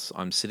house,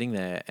 I'm sitting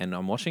there and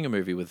I'm watching a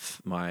movie with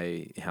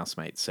my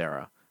housemate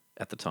Sarah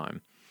at the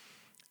time,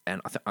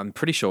 and I'm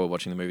pretty sure we're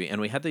watching the movie.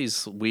 And we had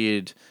these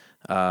weird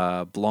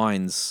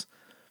blinds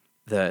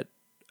that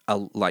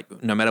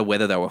like no matter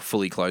whether they were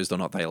fully closed or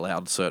not, they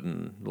allowed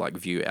certain like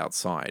view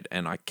outside,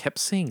 and I kept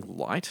seeing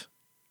light.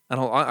 And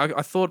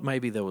I thought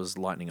maybe there was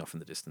lightning off in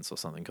the distance or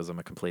something because I'm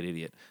a complete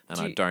idiot and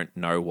I don't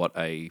know what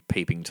a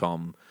peeping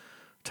Tom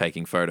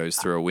taking photos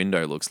through a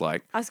window looks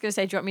like. I was going to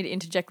say, do you want me to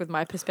interject with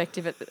my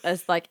perspective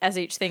as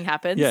each thing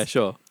happens? Yeah,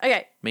 sure.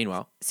 Okay.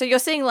 Meanwhile. So you're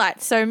seeing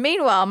light. So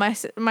meanwhile,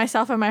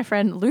 myself and my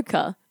friend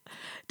Luca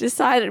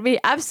decided it'd be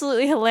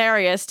absolutely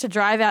hilarious to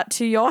drive out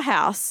to your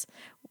house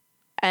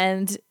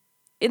and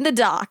in the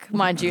dark,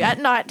 mind you, at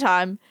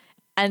nighttime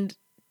and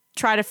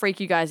try to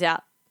freak you guys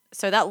out.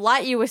 So that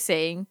light you were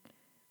seeing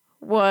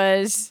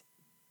was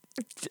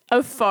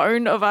a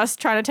phone of us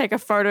trying to take a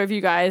photo of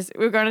you guys.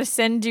 We were going to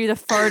send you the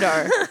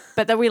photo,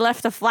 but then we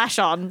left the flash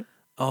on.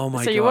 Oh my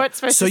God. So you weren't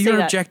supposed to see your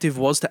that. objective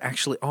was to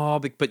actually,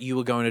 but you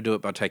were going to do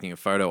it by taking a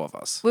photo of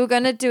us. We were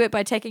going to do it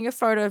by taking a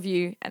photo of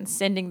you and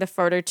sending the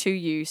photo to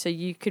you so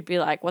you could be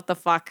like, what the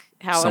fuck?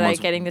 How are they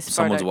getting this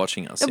photo? Someone's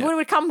watching us. It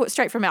would come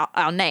straight from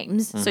our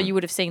names, so you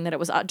would have seen that it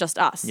was just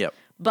us. Yep.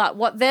 But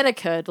what then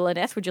occurred,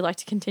 Lynette, would you like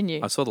to continue?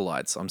 I saw the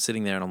lights. I'm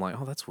sitting there and I'm like,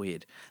 oh, that's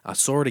weird. I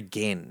saw it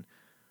again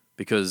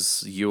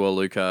because you or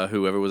Luca,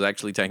 whoever was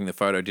actually taking the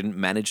photo, didn't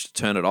manage to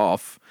turn it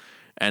off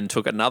and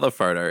took another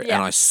photo. Yeah.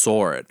 And I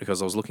saw it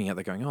because I was looking at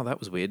it going, oh, that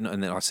was weird.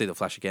 And then I see the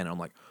flash again and I'm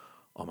like,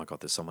 oh my God,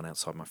 there's someone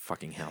outside my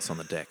fucking house on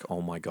the deck.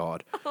 Oh my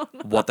God. Oh,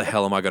 no. What the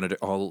hell am I going to do?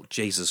 Oh,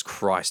 Jesus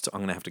Christ. I'm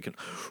going to have to...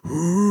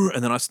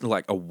 And then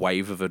like a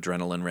wave of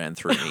adrenaline ran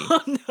through me.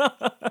 Oh, no.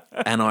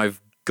 And I've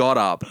got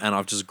up and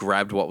I've just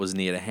grabbed what was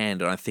near to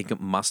hand and I think it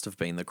must have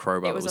been the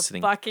crowbar that was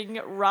sitting... It was a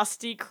fucking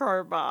rusty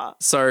crowbar.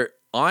 So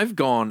I've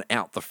gone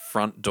out the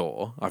front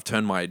door. I've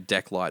turned my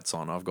deck lights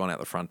on. I've gone out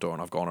the front door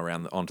and I've gone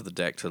around onto the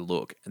deck to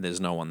look and there's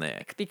no one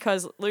there.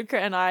 Because Luca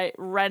and I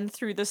ran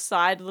through the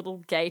side little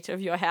gate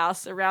of your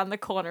house around the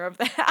corner of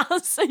the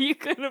house so you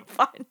couldn't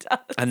find us.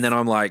 And then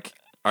I'm like,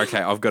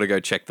 okay, I've got to go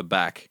check the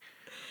back.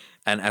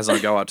 And as I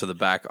go up to the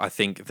back, I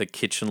think the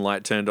kitchen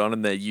light turned on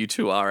and there you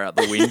two are out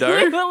the window.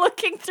 We were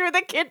looking through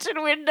the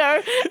kitchen window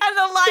and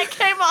the light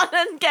came on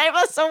and gave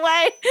us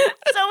away.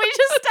 So we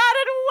just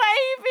started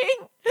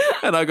waving.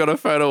 And I got a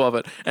photo of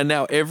it. And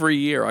now every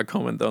year I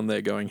comment on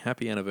there going,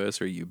 happy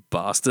anniversary, you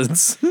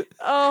bastards.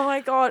 Oh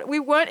my God. We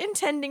weren't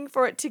intending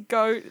for it to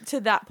go to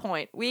that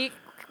point. We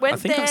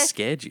went there. I think I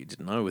scared you,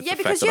 didn't I? With the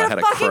because fact that you I had had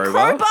a fucking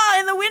crowbar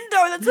in the window.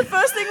 That's the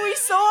first thing we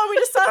saw. We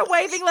just started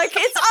waving like,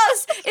 it's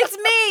us. It's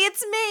me.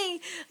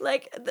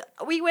 Like,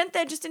 we went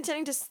there just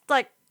intending to,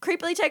 like,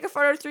 creepily take a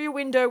photo through your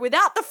window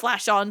without the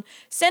flash on,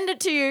 send it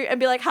to you and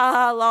be like, ha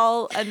ha,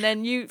 lol. And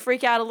then you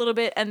freak out a little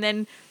bit. And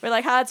then we're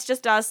like, it's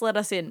just us. Let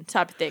us in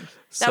type of thing.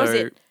 That was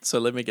it. So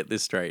let me get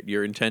this straight.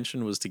 Your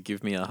intention was to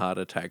give me a heart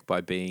attack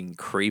by being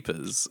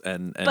creepers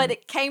and... But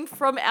it came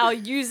from our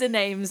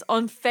usernames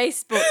on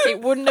Facebook.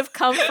 It wouldn't have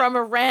come from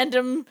a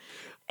random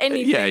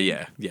anything.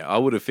 Yeah. I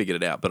would have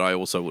figured it out, but I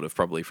also would have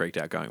probably freaked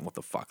out going, what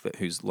the fuck?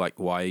 Who's like,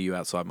 why are you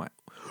outside my...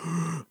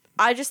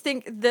 I just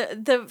think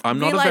the I'm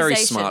not a very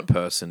smart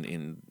person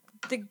in...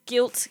 The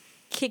guilt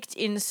kicked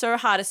in so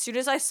hard as soon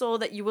as I saw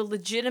that you were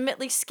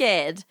legitimately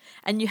scared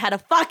and you had a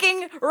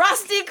fucking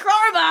rusty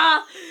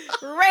crowbar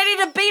ready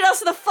to beat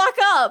us the fuck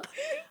up.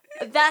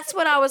 That's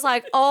when I was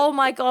like, oh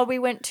my God, we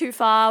went too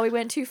far.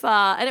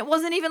 And it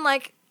wasn't even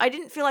like, I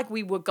didn't feel like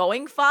we were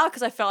going far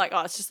because I felt like,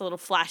 it's just a little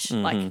flash,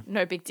 like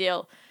no big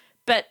deal.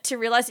 But to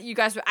realize that you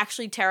guys were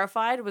actually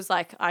terrified was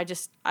like, I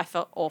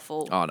felt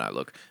awful. Oh no,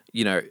 look,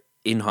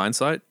 in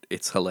hindsight,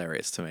 it's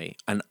hilarious to me.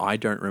 And I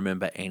don't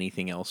remember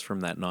anything else from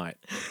that night.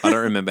 I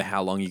don't remember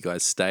how long you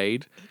guys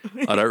stayed.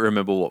 I don't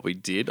remember what we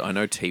did. I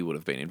know tea would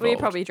have been involved. We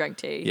probably drank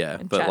tea. Yeah,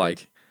 and but chatted.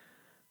 like,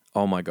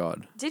 oh my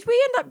God. Did we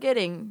end up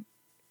getting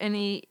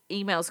any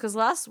emails? Because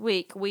last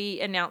week we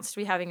announced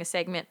we're having a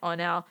segment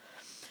on our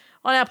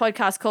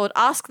podcast called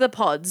Ask the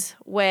Pods,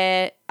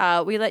 where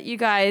we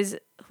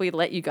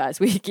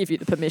give you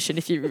the permission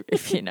if you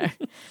know,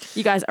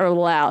 you guys are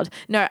allowed.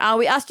 No,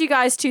 we asked you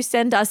guys to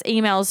send us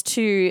emails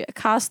to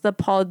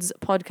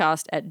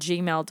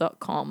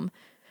castthepodspodcast@gmail.com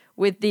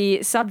with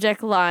the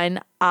subject line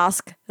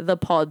Ask the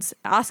Pods,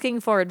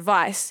 asking for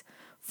advice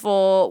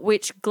for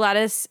which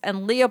Gladys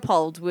and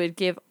Leopold would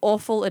give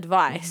awful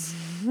advice.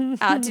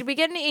 Did we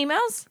get any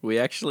emails? We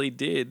actually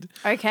did.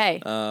 Okay.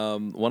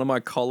 One of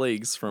my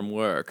colleagues from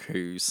work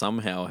who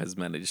somehow has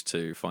managed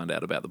to find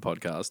out about the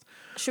podcast.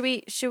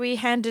 Should we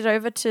hand it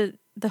over to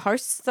the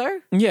hosts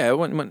though? Yeah.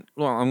 Well,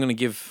 I'm going to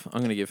give. No,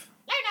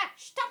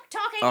 stop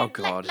talking. Oh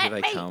God, here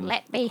they come.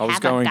 Let me I was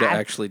have going a to go.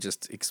 actually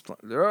just explain.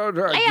 Oh,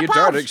 no, Hey, you Bob.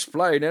 don't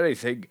explain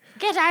anything.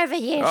 Get over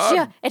here.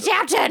 Sure. It's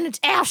our turn. It's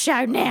our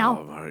show now.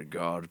 Oh my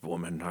God,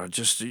 woman! I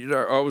just,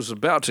 I was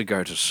about to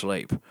go to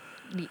sleep.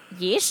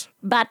 Yes,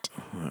 but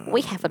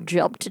we have a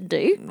job to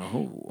do.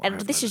 Oh,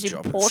 And this is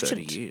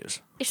important.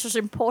 This is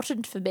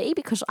important for me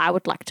because I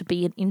would like to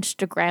be an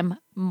Instagram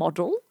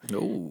model.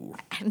 Oh,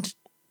 And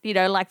You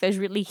know, like those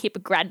really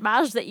hip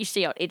grandmas that you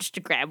see on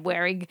Instagram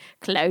wearing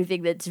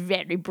clothing that's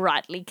very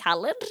brightly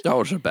coloured. I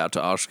was about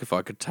to ask if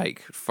I could take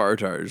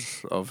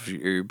photos of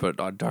you, but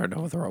I don't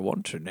know whether I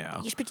want to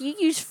now. Yes, but you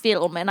use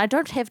film, and I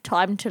don't have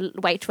time to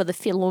wait for the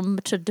film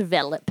to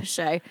develop.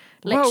 So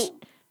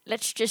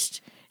let's just.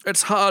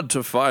 It's hard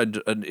to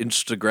find an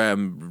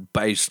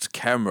Instagram-based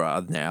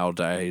camera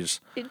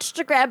nowadays.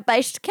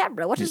 Instagram-based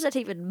camera? What does that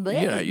even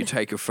mean? Yeah, you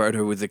take a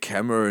photo with the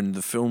camera and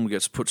the film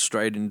gets put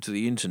straight into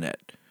the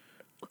internet.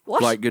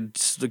 What? Like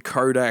it's the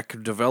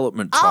Kodak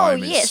development Oh, time.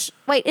 yes.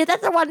 Wait, is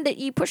that the one that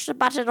you push the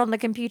button on the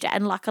computer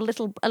and like a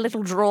little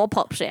drawer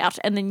pops out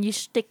and then you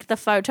stick the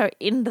photo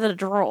into the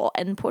drawer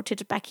and put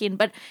it back in?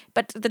 But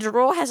the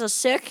drawer has a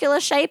circular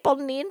shape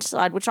on the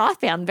inside, which I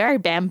found very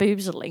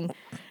bamboozling.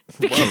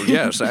 Well,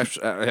 yes.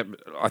 Actually,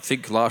 I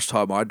think last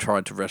time I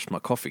tried to rest my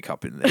coffee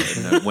cup in there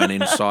and it went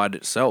inside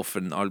itself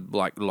and I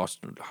lost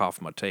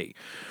half my tea.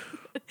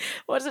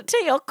 Was it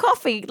tea or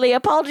coffee,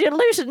 Leopold? You're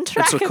losing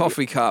track. It's a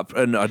coffee cup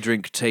and I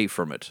drink tea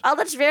from it. Oh,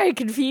 that's very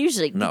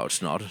confusing. No,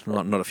 it's not.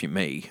 Not if you're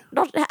me.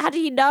 How do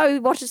you know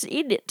what is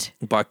in it?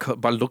 By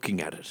looking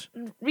at it.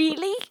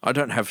 Really? I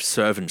don't have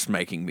servants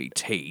making me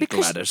tea,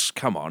 Gladys.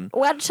 Come on.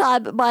 One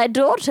time, my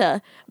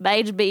daughter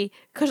made me,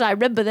 because I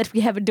remember that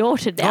we have a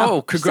daughter now.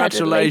 Oh,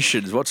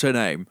 congratulations. What's her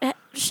name?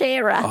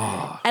 Sarah.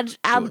 Oh, and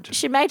good.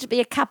 she made me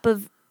a cup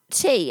of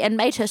tea and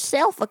made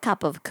herself a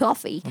cup of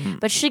coffee,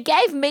 but she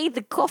gave me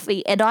the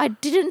coffee and I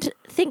didn't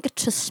think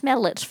to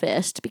smell it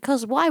first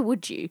because why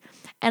would you?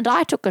 And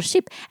I took a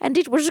sip and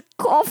it was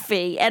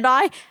coffee and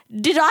I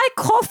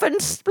cough and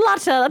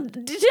splutter?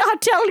 Did I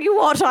tell you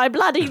what I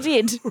bloody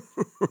did?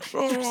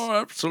 Oh,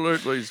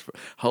 absolutely. It's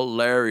a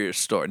hilarious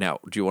story. Now,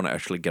 do you want to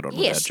actually get on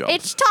with Yes, our job?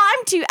 it's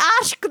time to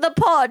ask the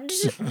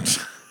pods.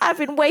 I've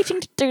been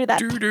waiting to do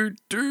that.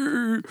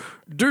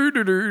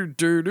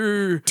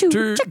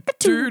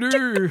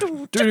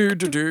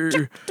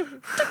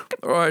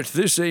 All right,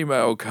 this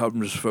email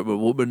comes from a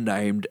woman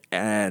named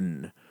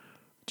Anne.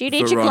 Do you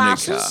need your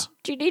Veronica. glasses?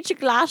 Do you need your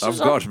glasses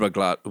I've on? got my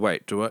glass.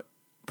 Wait, do I?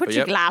 Put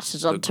your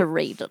glasses on to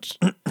read it.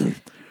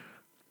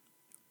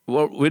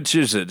 Well, which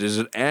is it? Is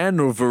it Anne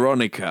or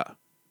Veronica?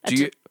 Do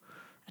you?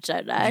 I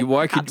don't know.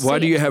 Why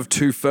do you have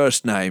two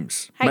first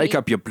names? Hey, Make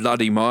up your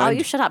bloody Oh, mind.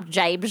 you shut up,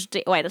 James.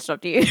 Wait, that's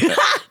not you.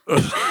 we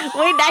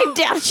named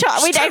our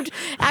child. We named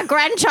our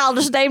grandchild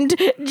is named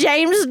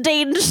James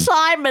Dean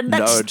Simon.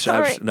 That's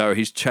no,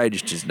 he's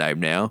changed his name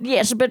now.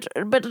 Yes, but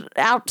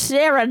our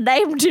Sarah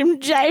named him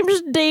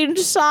James Dean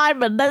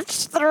Simon.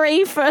 That's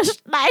 3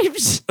 first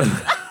names.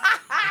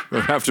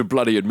 I have to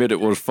bloody admit it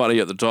was funny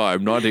at the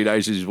time.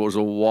 1980s was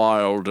a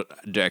wild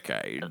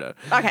decade.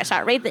 Okay,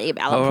 so read the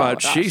email. All right,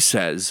 she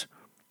says,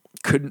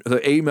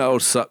 the email,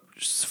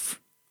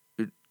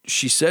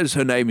 she says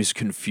her name is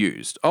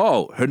confused.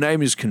 Oh, her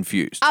name is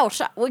confused. Oh,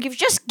 so, well, you've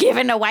just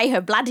given away her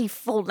bloody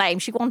full name.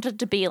 She wanted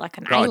to be like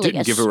an No, I alias.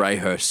 didn't give away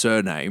her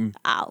surname.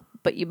 Oh,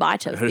 but you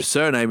might have. Her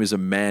surname is a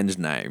man's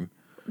name.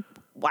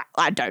 Well,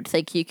 I don't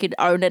think you can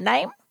own a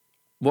name.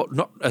 Well,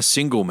 not a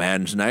single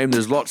man's name.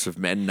 There's lots of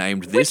men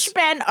named this. Which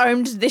man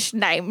owns this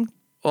name?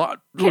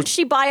 Can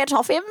she buy it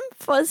off him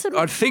for some?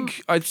 I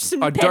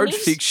don't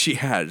pennies? think she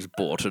has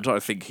bought it. I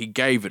think he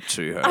gave it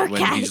to her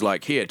when Okay. he's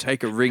like, "Here,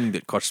 take a ring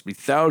that cost me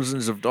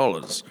thousands of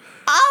dollars."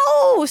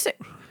 Oh, so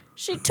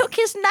she took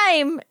his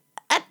name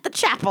at the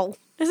chapel.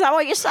 Is that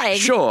what you're saying?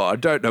 Sure, I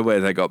don't know where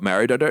they got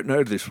married. I don't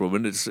know this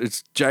woman.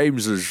 It's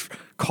James's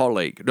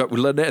colleague, no,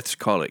 Lynette's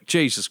colleague.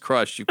 Jesus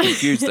Christ, you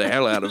confused the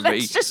hell out of me.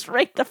 Let's just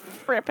read the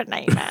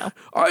frippin' email.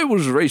 I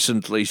was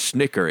recently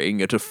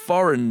snickering at a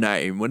foreign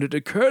name when it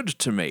occurred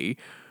to me,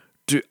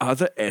 do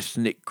other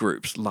ethnic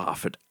groups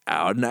laugh at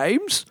our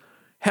names?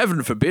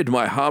 Heaven forbid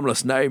my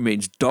harmless name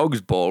means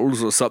dog's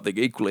balls or something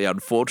equally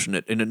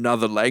unfortunate in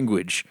another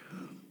language.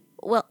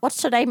 Well,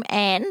 what's her name?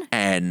 Anne?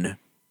 Anne.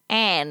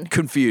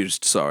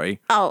 Confused, sorry.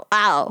 Oh.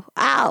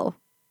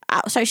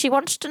 So she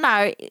wants to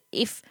know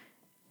if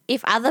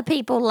other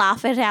people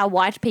laugh at our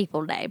white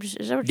people names.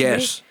 Is that what you mean?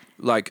 Yes.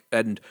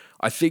 And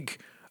I think,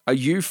 are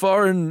you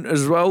foreign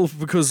as well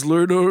because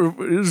Luna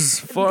is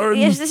foreign?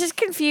 Yes, this is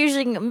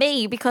confusing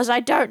me because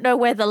I don't know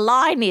where the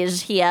line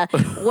is here,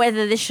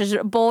 whether this is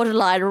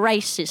borderline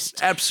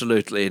racist.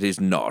 Absolutely, it is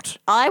not.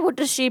 I would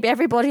assume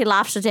everybody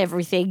laughs at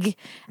everything.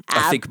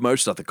 I think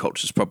most other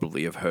cultures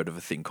probably have heard of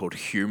a thing called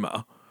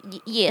humour.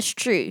 Yes,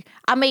 true.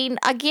 I mean,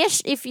 I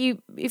guess if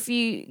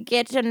you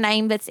get a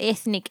name that's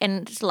ethnic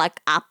and it's like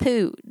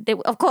Apu,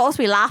 of course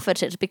we laugh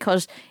at it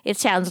because it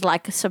sounds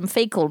like some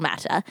fecal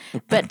matter.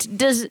 But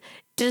does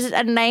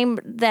a name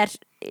that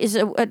is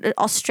an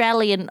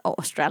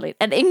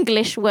an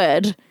English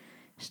word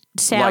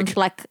sound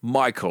like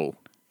Michael?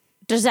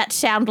 Does that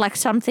sound like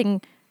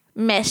something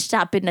messed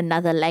up in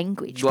another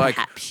language?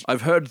 Perhaps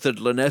I've heard that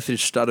Lynette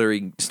is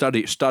stuttering.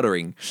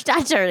 Stuttering.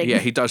 Yeah,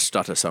 he does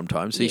stutter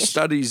sometimes. He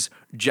studies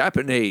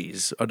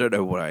Japanese. I don't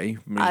know why.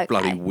 He's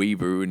bloody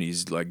weeaboo and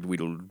he's like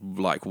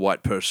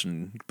white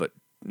person, but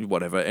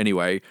whatever.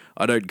 Anyway,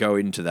 I don't go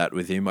into that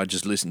with him. I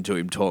just listen to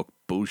him talk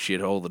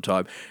bullshit all the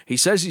time. He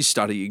says he's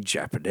studying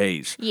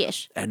Japanese.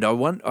 Yes. And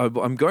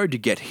I'm going to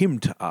get him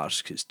to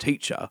ask his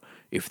teacher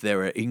if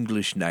there are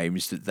English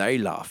names that they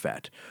laugh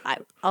at.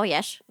 Oh,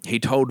 yes. He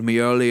told me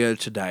earlier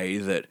today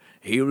that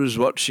he was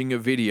watching a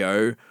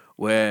video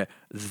where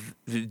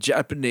the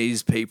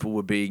Japanese people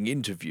were being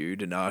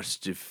interviewed and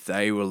asked if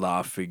they were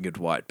laughing at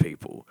white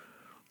people.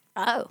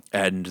 Oh.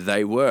 And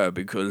they were,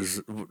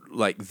 because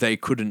like they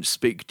couldn't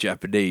speak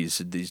Japanese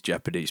and these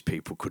Japanese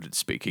people couldn't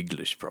speak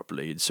English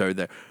properly. And so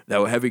they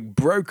were having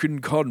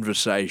broken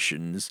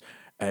conversations,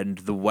 and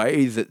the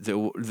way that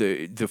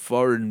the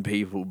foreign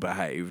people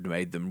behaved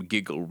made them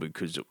giggle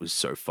because it was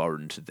so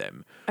foreign to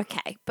them.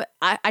 Okay, but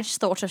I just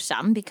thought of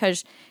some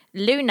because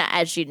Luna,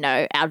 as you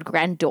know, our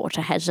granddaughter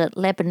has a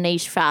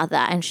Lebanese father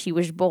and she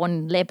was born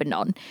in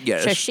Lebanon.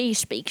 Yes. So she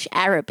speaks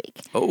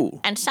Arabic.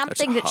 Oh, and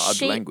something that's a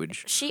that hard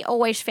language. she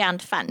always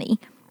found funny.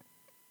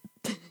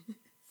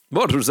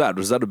 What was that?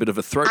 Was that a bit of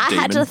a throat demon?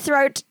 I had a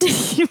throat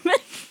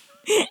demon.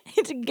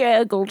 It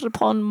gurgled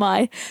upon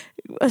my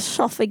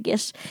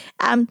esophagus.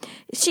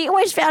 She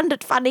always found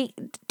it funny.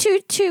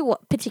 Two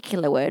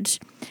particular words.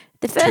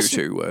 The first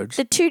two words.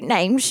 The two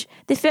names.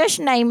 The first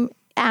name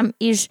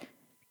is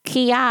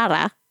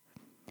Kiara,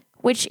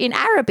 which in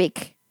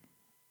Arabic.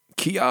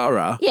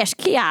 Kiara? Yes,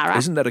 Kiara.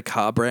 Isn't that a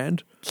car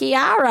brand?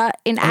 Kiara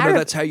in Arabic. No,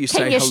 that's how you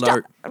say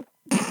hello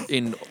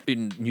in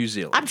New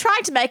Zealand. I'm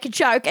trying to make a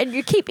joke and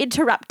you keep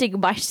interrupting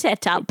my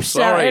setup.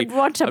 Sorry, so I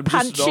want to I'm just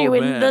punch an you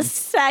old in man. the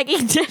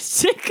saggy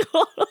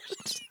testicles.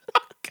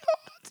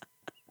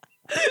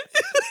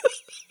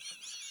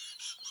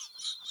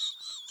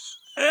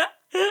 I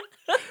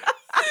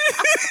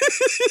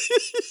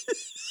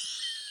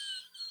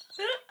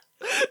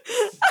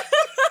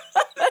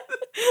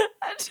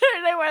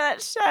don't know why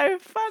that's so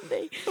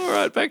funny. All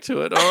right, back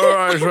to it. All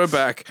right, we're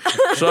back.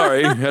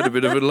 Sorry, had a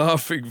bit of a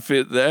laughing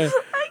fit there.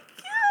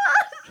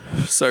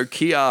 So,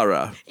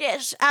 Kiara.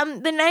 Yes,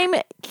 the name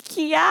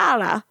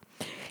Kiara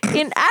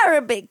in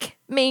Arabic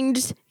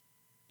means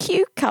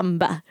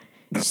cucumber.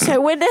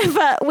 So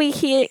whenever we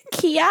hear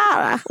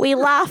Kiara, we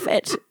laugh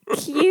at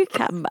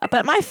cucumber.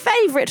 But my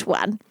favourite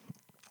one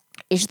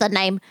is the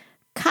name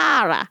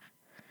Kara.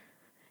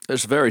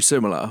 It's very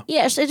similar.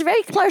 Yes, it's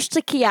very close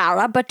to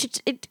Kiara,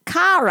 but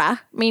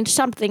Kara means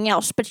something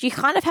else. But you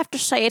kind of have to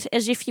say it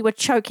as if you were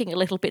choking a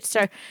little bit.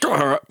 So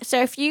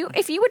if you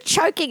were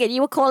choking and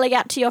you were calling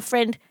out to your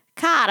friend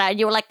Kara and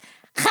you were like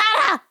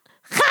Kara,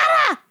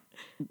 Kara,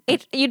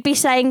 you'd be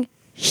saying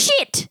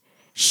shit,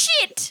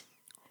 shit.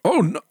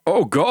 Oh, no.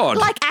 Oh, God.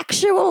 Like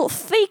actual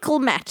fecal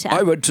matter.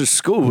 I went to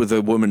school with a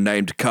woman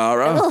named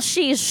Kara. Well,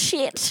 she's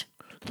shit.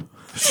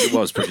 She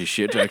was pretty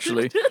shit,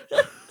 actually.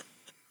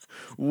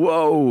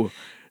 Whoa.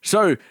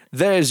 So,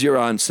 there's your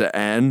answer,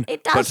 Anne.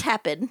 It does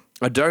happen.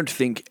 I don't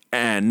think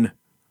Anne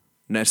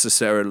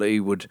necessarily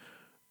would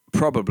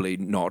probably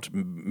not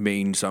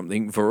mean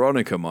something.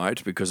 Veronica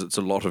might, because it's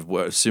a lot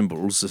of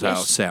symbols, is how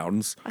it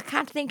sounds. I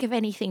can't think of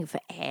anything for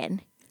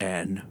Anne.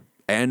 Anne.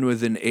 Anne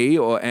with an E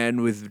or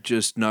Anne with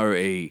just no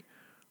E?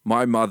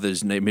 My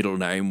mother's middle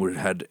name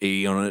had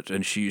E on it,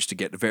 and she used to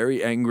get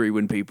very angry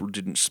when people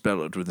didn't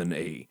spell it with an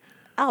E.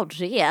 Oh,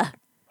 dear.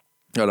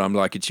 And I'm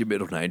like, it's your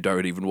middle name,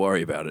 don't even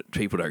worry about it.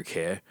 People don't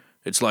care.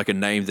 It's like a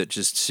name that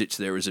just sits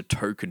there as a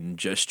token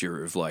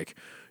gesture of like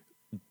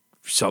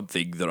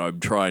something that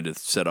I'm trying to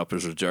set up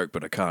as a joke,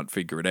 but I can't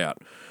figure it out.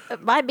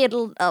 My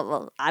middle... Oh,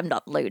 well, I'm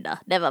not Luna.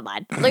 Never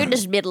mind.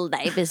 Luna's middle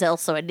name is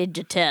also a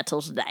Ninja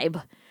Turtles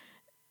name.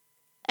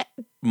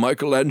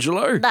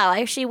 Michelangelo?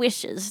 No, she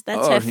wishes.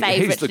 That's her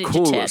favourite. He's the Ninja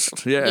coolest.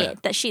 Turtle. Yeah.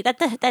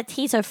 That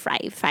he's her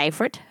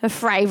favourite. Her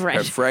favourite.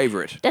 Her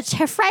favourite. That's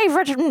her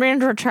favourite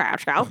Ninja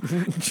Turtle.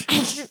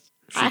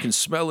 She can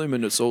smell him,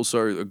 and it's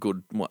also a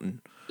good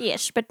one.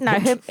 Yes, but no,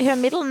 her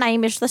middle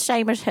name is the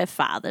same as her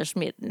father's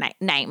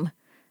name,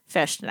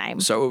 first name.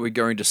 So are we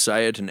going to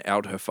say it and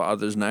out her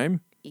father's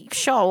name?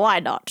 Sure, why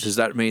not? Does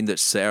that mean that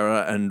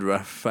Sarah and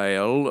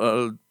Raphael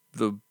are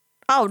the...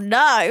 Oh,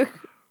 no.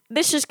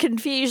 This is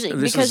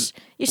confusing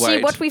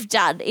see, what we've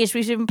done is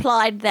we've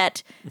implied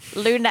that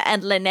Luna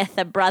and Lynette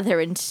are brother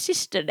and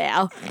sister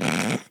now.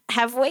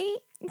 Have we?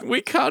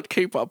 We can't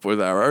keep up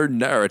with our own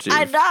narrative.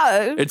 I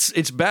know.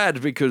 It's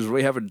bad because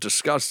we haven't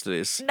discussed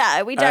this.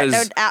 No, we don't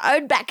know our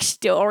own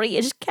backstory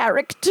as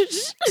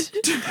characters.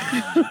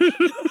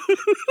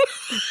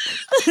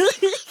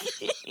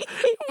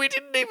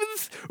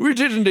 We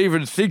didn't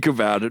even think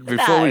about it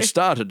before we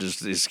started as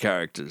these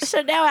characters.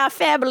 So now our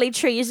family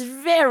tree is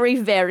very,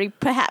 very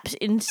perhaps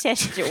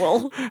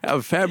incestual.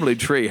 Our family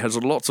tree has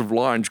lots of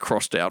lines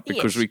crossed out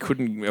because we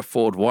couldn't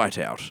afford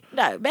whiteout.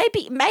 No,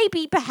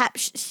 maybe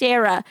perhaps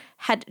Sarah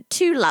had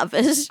two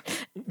lovers.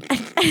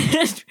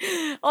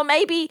 Or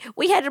maybe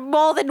we had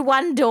more than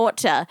one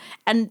daughter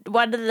and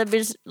one of them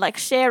is like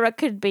Sarah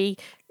could be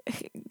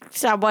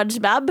someone's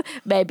mum.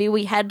 Maybe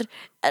we had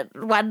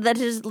one that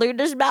is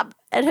Luna's mum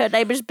and her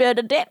name is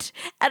Bernadette.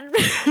 And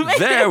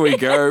there we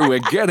go. We're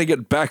getting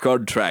it back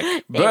on track.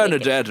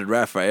 Bernadette and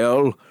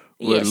Raphael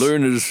were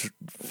Luna's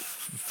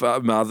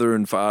mother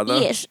and father.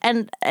 Yes,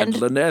 and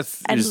Lynette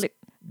is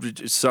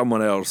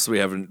someone else.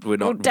 We're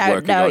not don't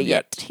working know on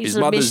yet. yet. He's His a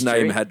mother's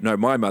name mystery.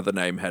 my mother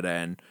name had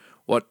Anne.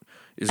 What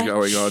is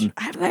going on?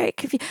 I'm very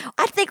confused.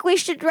 I think we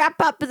should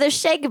wrap up the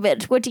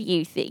segment. What do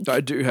you think?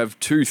 I do have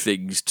two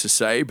things to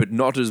say, but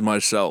not as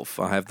myself.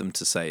 I have them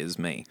to say as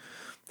me.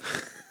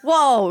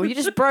 Whoa, you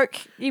just broke.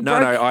 No,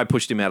 I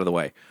pushed him out of the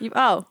way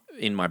Oh,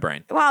 in my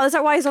brain. wow, is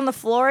that why he's on the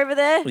floor over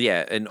there?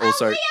 Yeah, and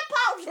also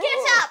Leopold, get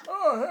up!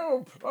 Oh,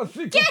 help! I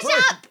think Get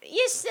up,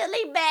 you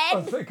silly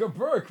man! think I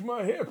broke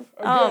my hip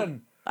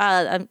again.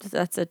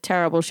 That's a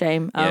terrible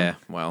shame. yeah.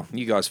 Well,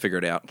 you guys figure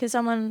it out. Can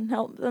someone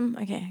help them?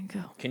 Okay,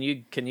 cool. Can you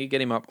get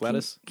him up,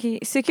 Gladys?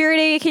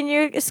 Security, can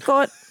you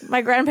escort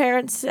my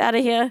grandparents out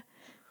of here?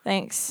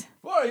 Thanks.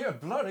 Why are you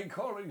bloody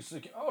calling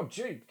Oh,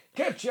 gee,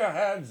 get your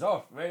hands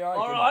off me.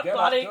 All right,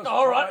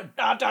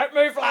 don't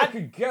move, I lad.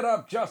 can get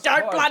up just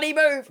Don't fine. bloody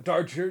move.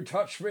 Don't you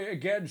touch me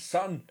again,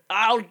 son.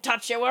 I'll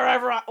touch you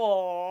wherever I...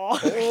 Oh.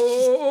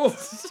 Oh,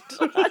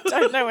 I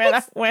don't know where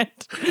that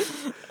went.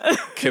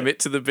 Commit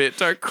to the bit.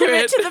 Don't quit.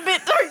 Commit to the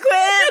bit, don't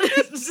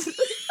quit.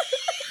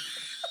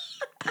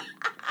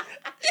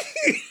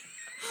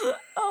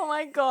 Oh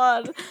my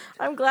god.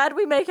 I'm glad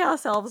we make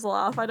ourselves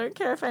laugh. I don't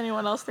care if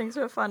anyone else thinks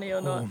we're funny or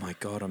Oh not. my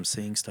god, I'm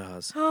seeing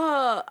stars.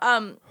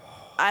 I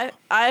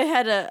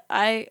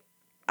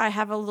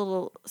have a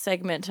little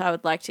segment I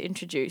would like to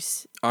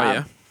introduce.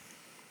 Oh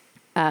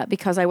yeah.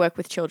 Because I work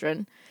with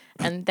children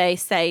and they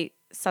say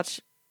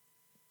such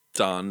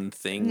Darn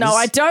things. No,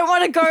 I don't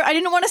want to go. I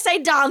didn't want to say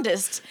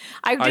darndest.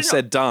 I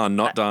said darn,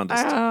 not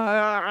darndest.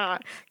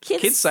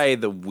 Kids say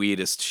the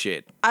weirdest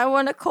shit. I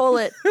want to call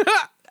it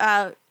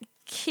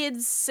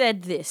kids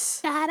said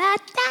this. Da da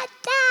da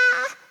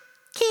da.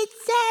 Kids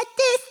said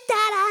this.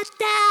 Da da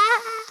da.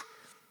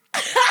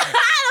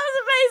 That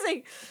was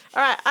amazing.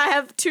 All right, I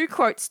have 2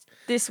 quotes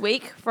this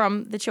week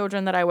from the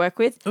children that I work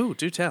with. Ooh,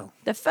 do tell.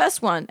 The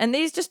first one, and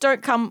these just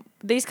don't come.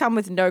 These come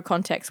with no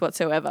context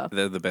whatsoever.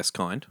 They're the best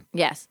kind.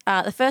 Yes.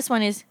 The first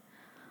one is,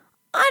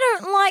 I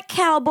don't like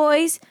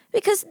cowboys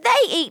because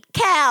they eat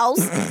cows.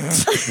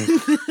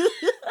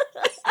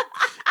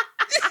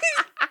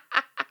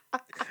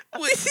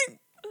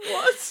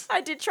 What?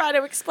 I did try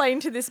to explain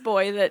to this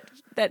boy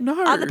that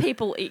No. other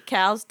people eat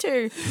cows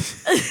too,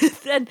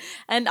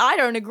 and I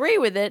don't agree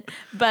with it,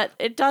 but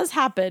it does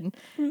happen.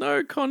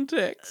 No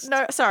context.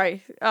 No,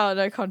 sorry. Oh,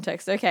 no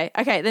context. Okay.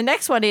 The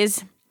next one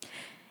is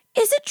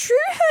it true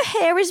her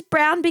hair is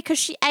brown because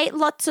she ate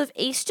lots of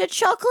Easter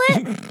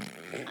chocolate?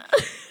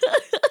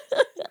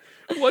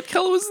 What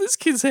color was this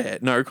kid's hair?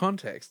 No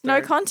context.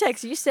 No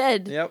context. You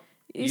said. Yep.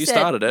 You You said-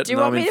 started it, do you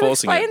and want I'm me to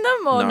enforcing explain it.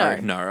 them or no?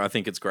 No, I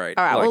think it's great.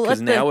 All right, well,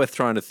 because let now the- we're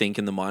trying to think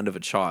in the mind of a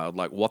child,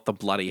 like what the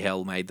bloody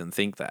hell made them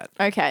think that?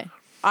 Okay.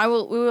 We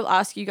will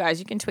ask you guys.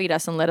 You can tweet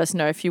us and let us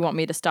know if you want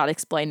me to start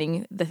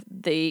explaining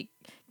the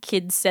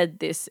kids said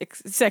this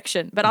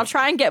section. But I'll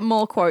try and get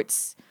more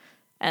quotes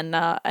and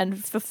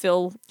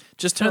fulfill.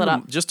 Just Fill turn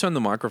it just turn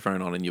the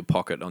microphone on in your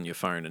pocket on your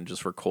phone and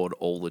just record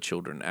all the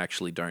children.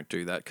 Actually, don't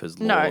do that because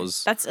No,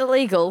 laws. that's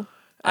illegal.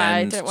 I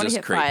and don't want to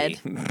just get creepy.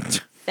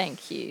 fired.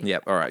 Thank you.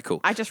 Yep. All right. Cool.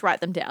 I just write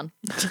them down.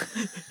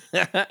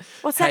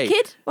 What's that Hey.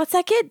 kid? What's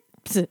that kid?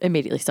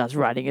 Immediately starts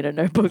writing in a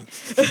notebook.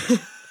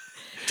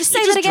 Just say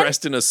You're that just again.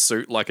 dressed in a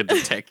suit like a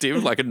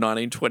detective, like a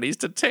 1920s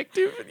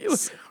detective. And you're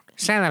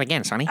Say that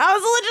again, Sonny. I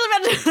was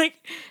literally about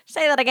to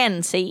say that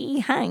again. See,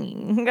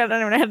 hang. I don't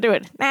even know how to do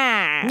it.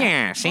 Nah.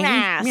 Yeah, see?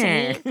 Nah,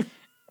 Yeah. see?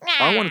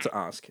 I wanted to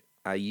ask,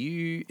 are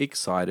you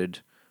excited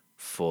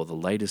for the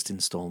latest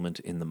installment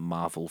in the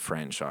Marvel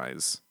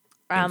franchise,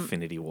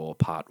 Infinity War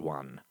Part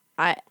 1?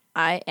 I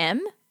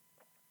am.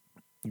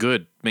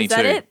 Good. Me Is too.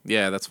 that it?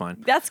 Yeah, that's fine.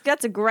 That's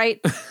a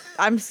great.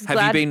 I'm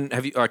glad.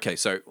 Okay,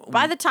 so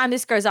By the time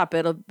this goes up,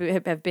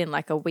 have been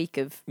like a week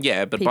of.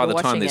 yeah, but people by the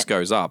time watching this it.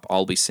 goes up,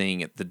 I'll be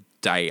seeing it the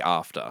day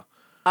after.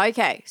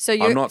 Okay, so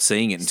you're I'm not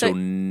seeing it so-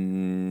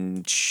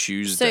 until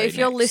Tuesday. So if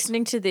you're next.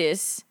 listening to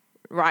this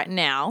right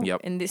now,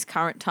 Yep. in this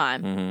current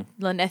time,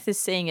 Lynette is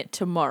seeing it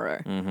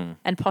tomorrow,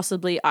 and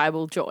possibly I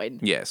will join.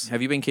 Yes.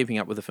 Have you been keeping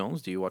up with the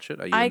films? Do you watch it?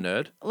 Are you I a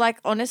nerd? Like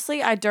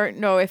honestly, I don't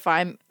know if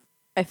I'm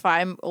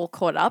all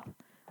caught up.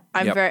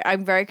 Yep.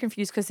 I'm very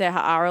confused because there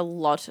are a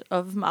lot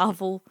of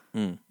Marvel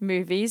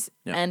movies,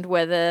 Yep. and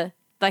whether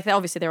like they're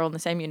all in the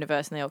same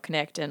universe and they all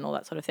connect and all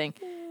that sort of thing.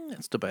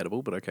 It's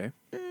debatable, but okay.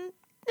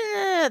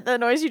 The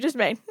noise you just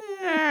made.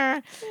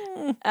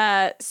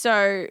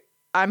 So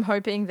I'm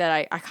hoping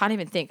that I can't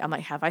even think. I'm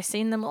like, have I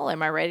seen them all?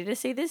 Am I ready to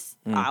see this?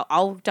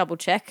 I'll double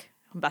check.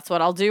 That's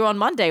what I'll do on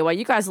Monday while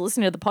you guys are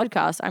listening to the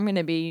podcast. I'm going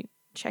to be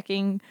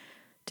checking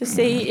to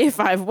see if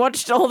I've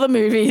watched all the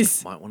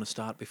movies. Might want to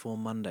start before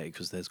Monday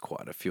because there's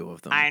quite a few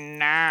of them. I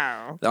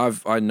know.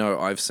 I know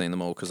I've seen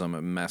them all because I'm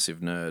a massive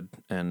nerd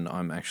and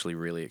I'm actually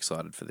really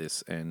excited for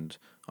this. And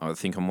I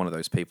think I'm one of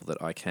those people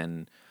that I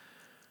can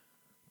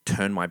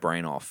turn my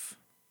brain off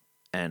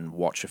and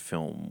watch a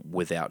film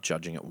without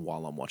judging it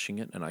while I'm watching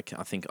it. And I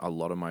think a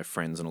lot of my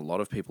friends and a lot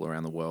of people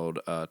around the world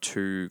are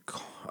too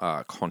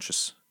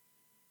conscious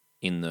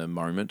in the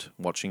moment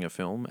watching a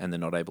film and they're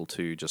not able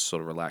to just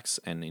sort of relax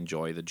and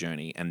enjoy the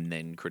journey and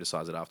then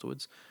criticize it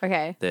afterwards.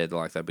 Okay.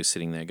 They'll be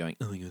sitting there going,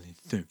 "Oh my god,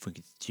 it's so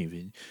fucking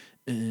stupid.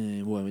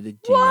 Why would they do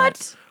that?"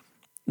 What?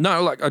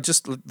 No, like that's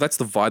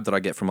the vibe that I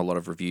get from a lot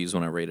of reviews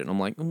when I read it. And I'm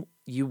like,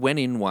 you went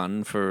in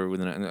one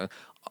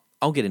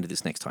I'll get into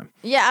this next time.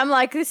 Yeah, I'm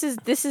like, this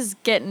is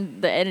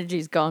getting the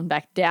energy's gone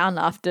back down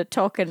after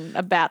talking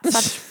about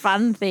such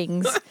fun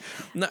things.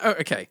 No,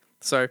 okay.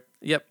 So,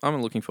 yep, I'm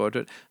looking forward to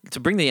it. To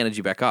bring the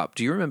energy back up,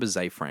 do you remember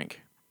Zay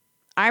Frank?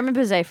 I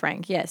remember Zay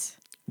Frank, yes.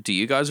 Do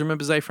you guys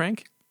remember Zay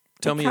Frank?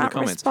 Tell me in the can't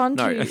comments. respond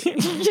to No.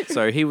 you.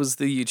 So he was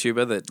the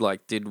YouTuber that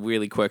like did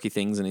really quirky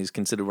things and he's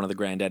considered one of the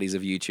granddaddies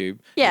of YouTube.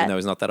 Yeah. Even though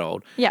he's not that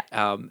old. Yeah.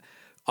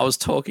 I was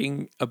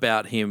talking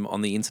about him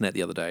on the internet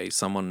the other day.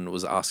 Someone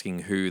was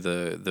asking who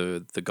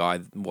the guy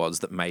was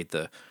that made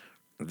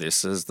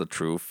 "This is the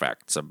true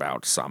facts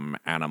about some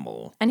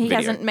animal" And he video.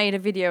 hasn't made a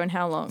video in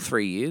how long?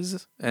 3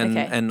 years. And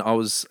Okay.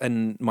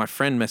 and my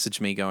friend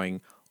messaged me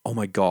going, "Oh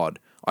my God,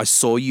 I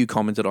saw you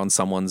commented on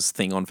someone's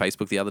thing on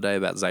Facebook the other day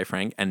about Zay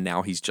Frank, and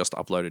now he's just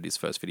uploaded his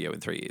first video in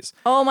 3 years.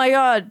 Oh my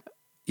God.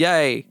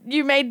 Yay!"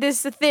 You made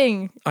this a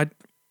thing.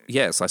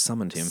 Yes, I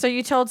summoned him. So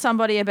you told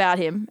somebody about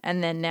him,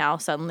 and then now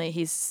suddenly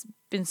he's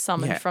been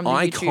summoned from the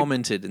I YouTube.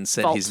 commented and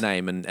said vault. his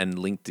name and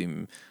linked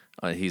him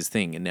his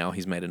thing, and now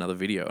he's made another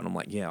video, and I'm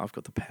like, yeah, I've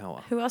got the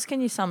power. Who else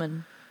can you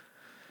summon?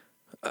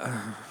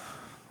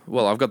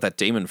 Well, I've got that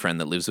demon friend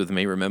that lives with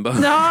me. Remember? No.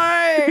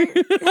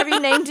 Have you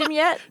named him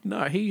yet?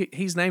 No,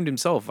 he's named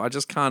himself. I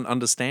just can't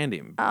understand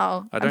him.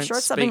 Oh, I don't I'm sure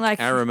it's something speak like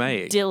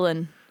Aramaic.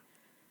 Dylan.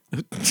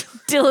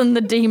 Dylan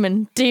the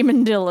demon.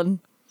 Demon Dylan.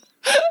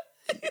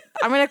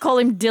 I'm going to call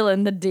him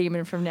Dylan the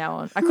demon from now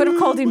on. I could have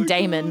called him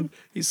Damon.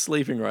 He's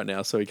sleeping right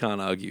now, so he can't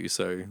argue.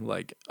 So,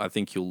 like, I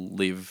think you'll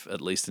live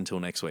at least until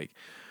next week.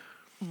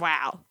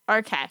 Wow.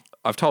 Okay.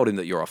 I've told him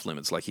that you're off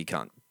limits. Like, he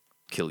can't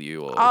kill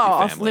you or your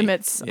off family.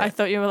 limits. Yeah. I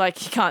thought you were like,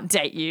 he can't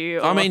date you.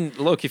 I or- mean,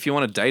 look, if you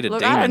want to date a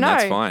Look, I don't demon,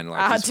 that's know. fine.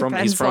 Like, It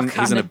depends what he's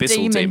kind an of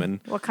abyssal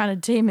demon. What kind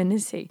of demon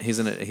is he? He's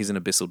an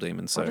abyssal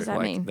demon. So What does that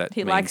like mean? that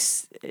He means,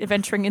 likes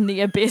venturing in the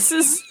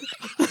abysses.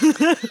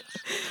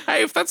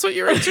 Hey, if that's what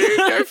you're into,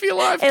 go for your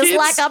life, It's kids.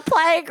 like a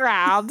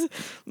playground.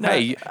 No.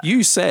 Hey,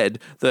 you said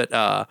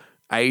that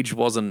age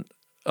wasn't.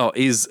 Oh,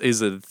 is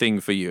a thing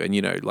for you, and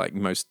you know, like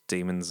most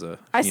demons are.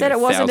 I said it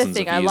wasn't a thousands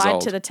thing. of I years lied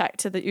old.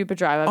 to the Uber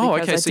driver. Oh,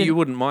 because okay. I So you didn't-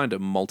 wouldn't mind a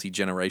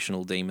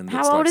multi-generational demon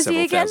that's How old like is he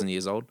several again? thousand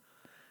years old.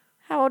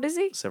 How old is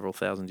he? Several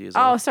thousand years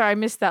Oh, old. sorry, I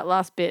missed that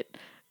last bit.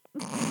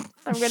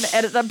 I'm going to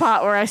edit the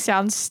part where I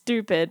sound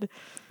stupid.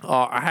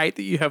 Oh, I hate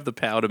that you have the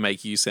power to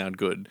make you sound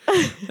good,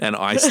 and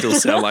I still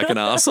sound like an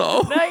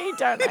asshole. No, you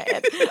don't.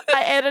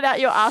 I edit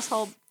out your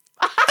asshole.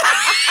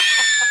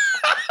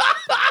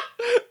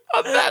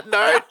 On that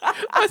note,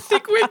 I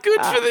think we're good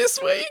for this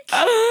week.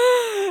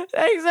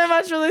 Thanks so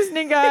much for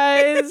listening,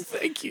 guys.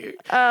 Thank you.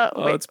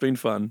 Wait. It's been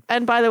fun.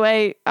 And by the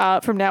way,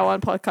 from now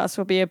on, podcasts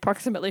will be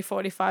approximately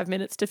 45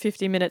 minutes to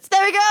 50 minutes.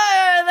 There we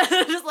go.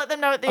 Just let them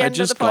know at the I end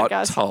just of the got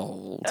podcast.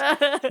 told.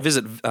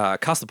 Visit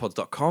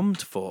castthepods.com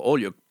for all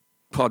your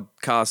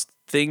podcast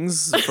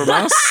things from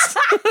us.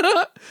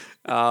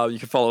 You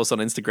can follow us on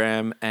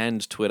Instagram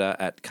and Twitter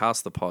at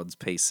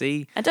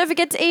CastThePodsPC. And don't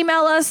forget to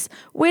email us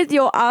with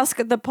your Ask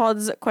the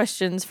Pods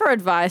questions for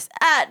advice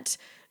at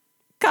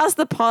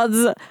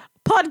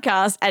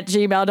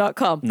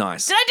castthepodspodcast@gmail.com.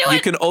 Nice. Did I do You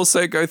it? can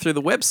also go through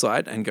the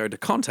website and go to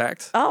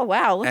contact. Oh,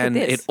 wow. Look And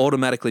at this. it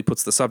automatically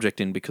puts the subject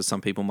in because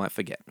some people might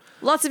forget.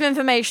 Lots of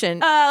information.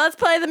 Let's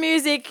play the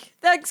music.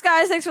 Thanks,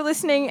 guys. Thanks for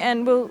listening.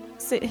 And we'll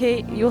sit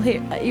here. You'll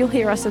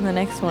hear us in the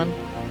next one.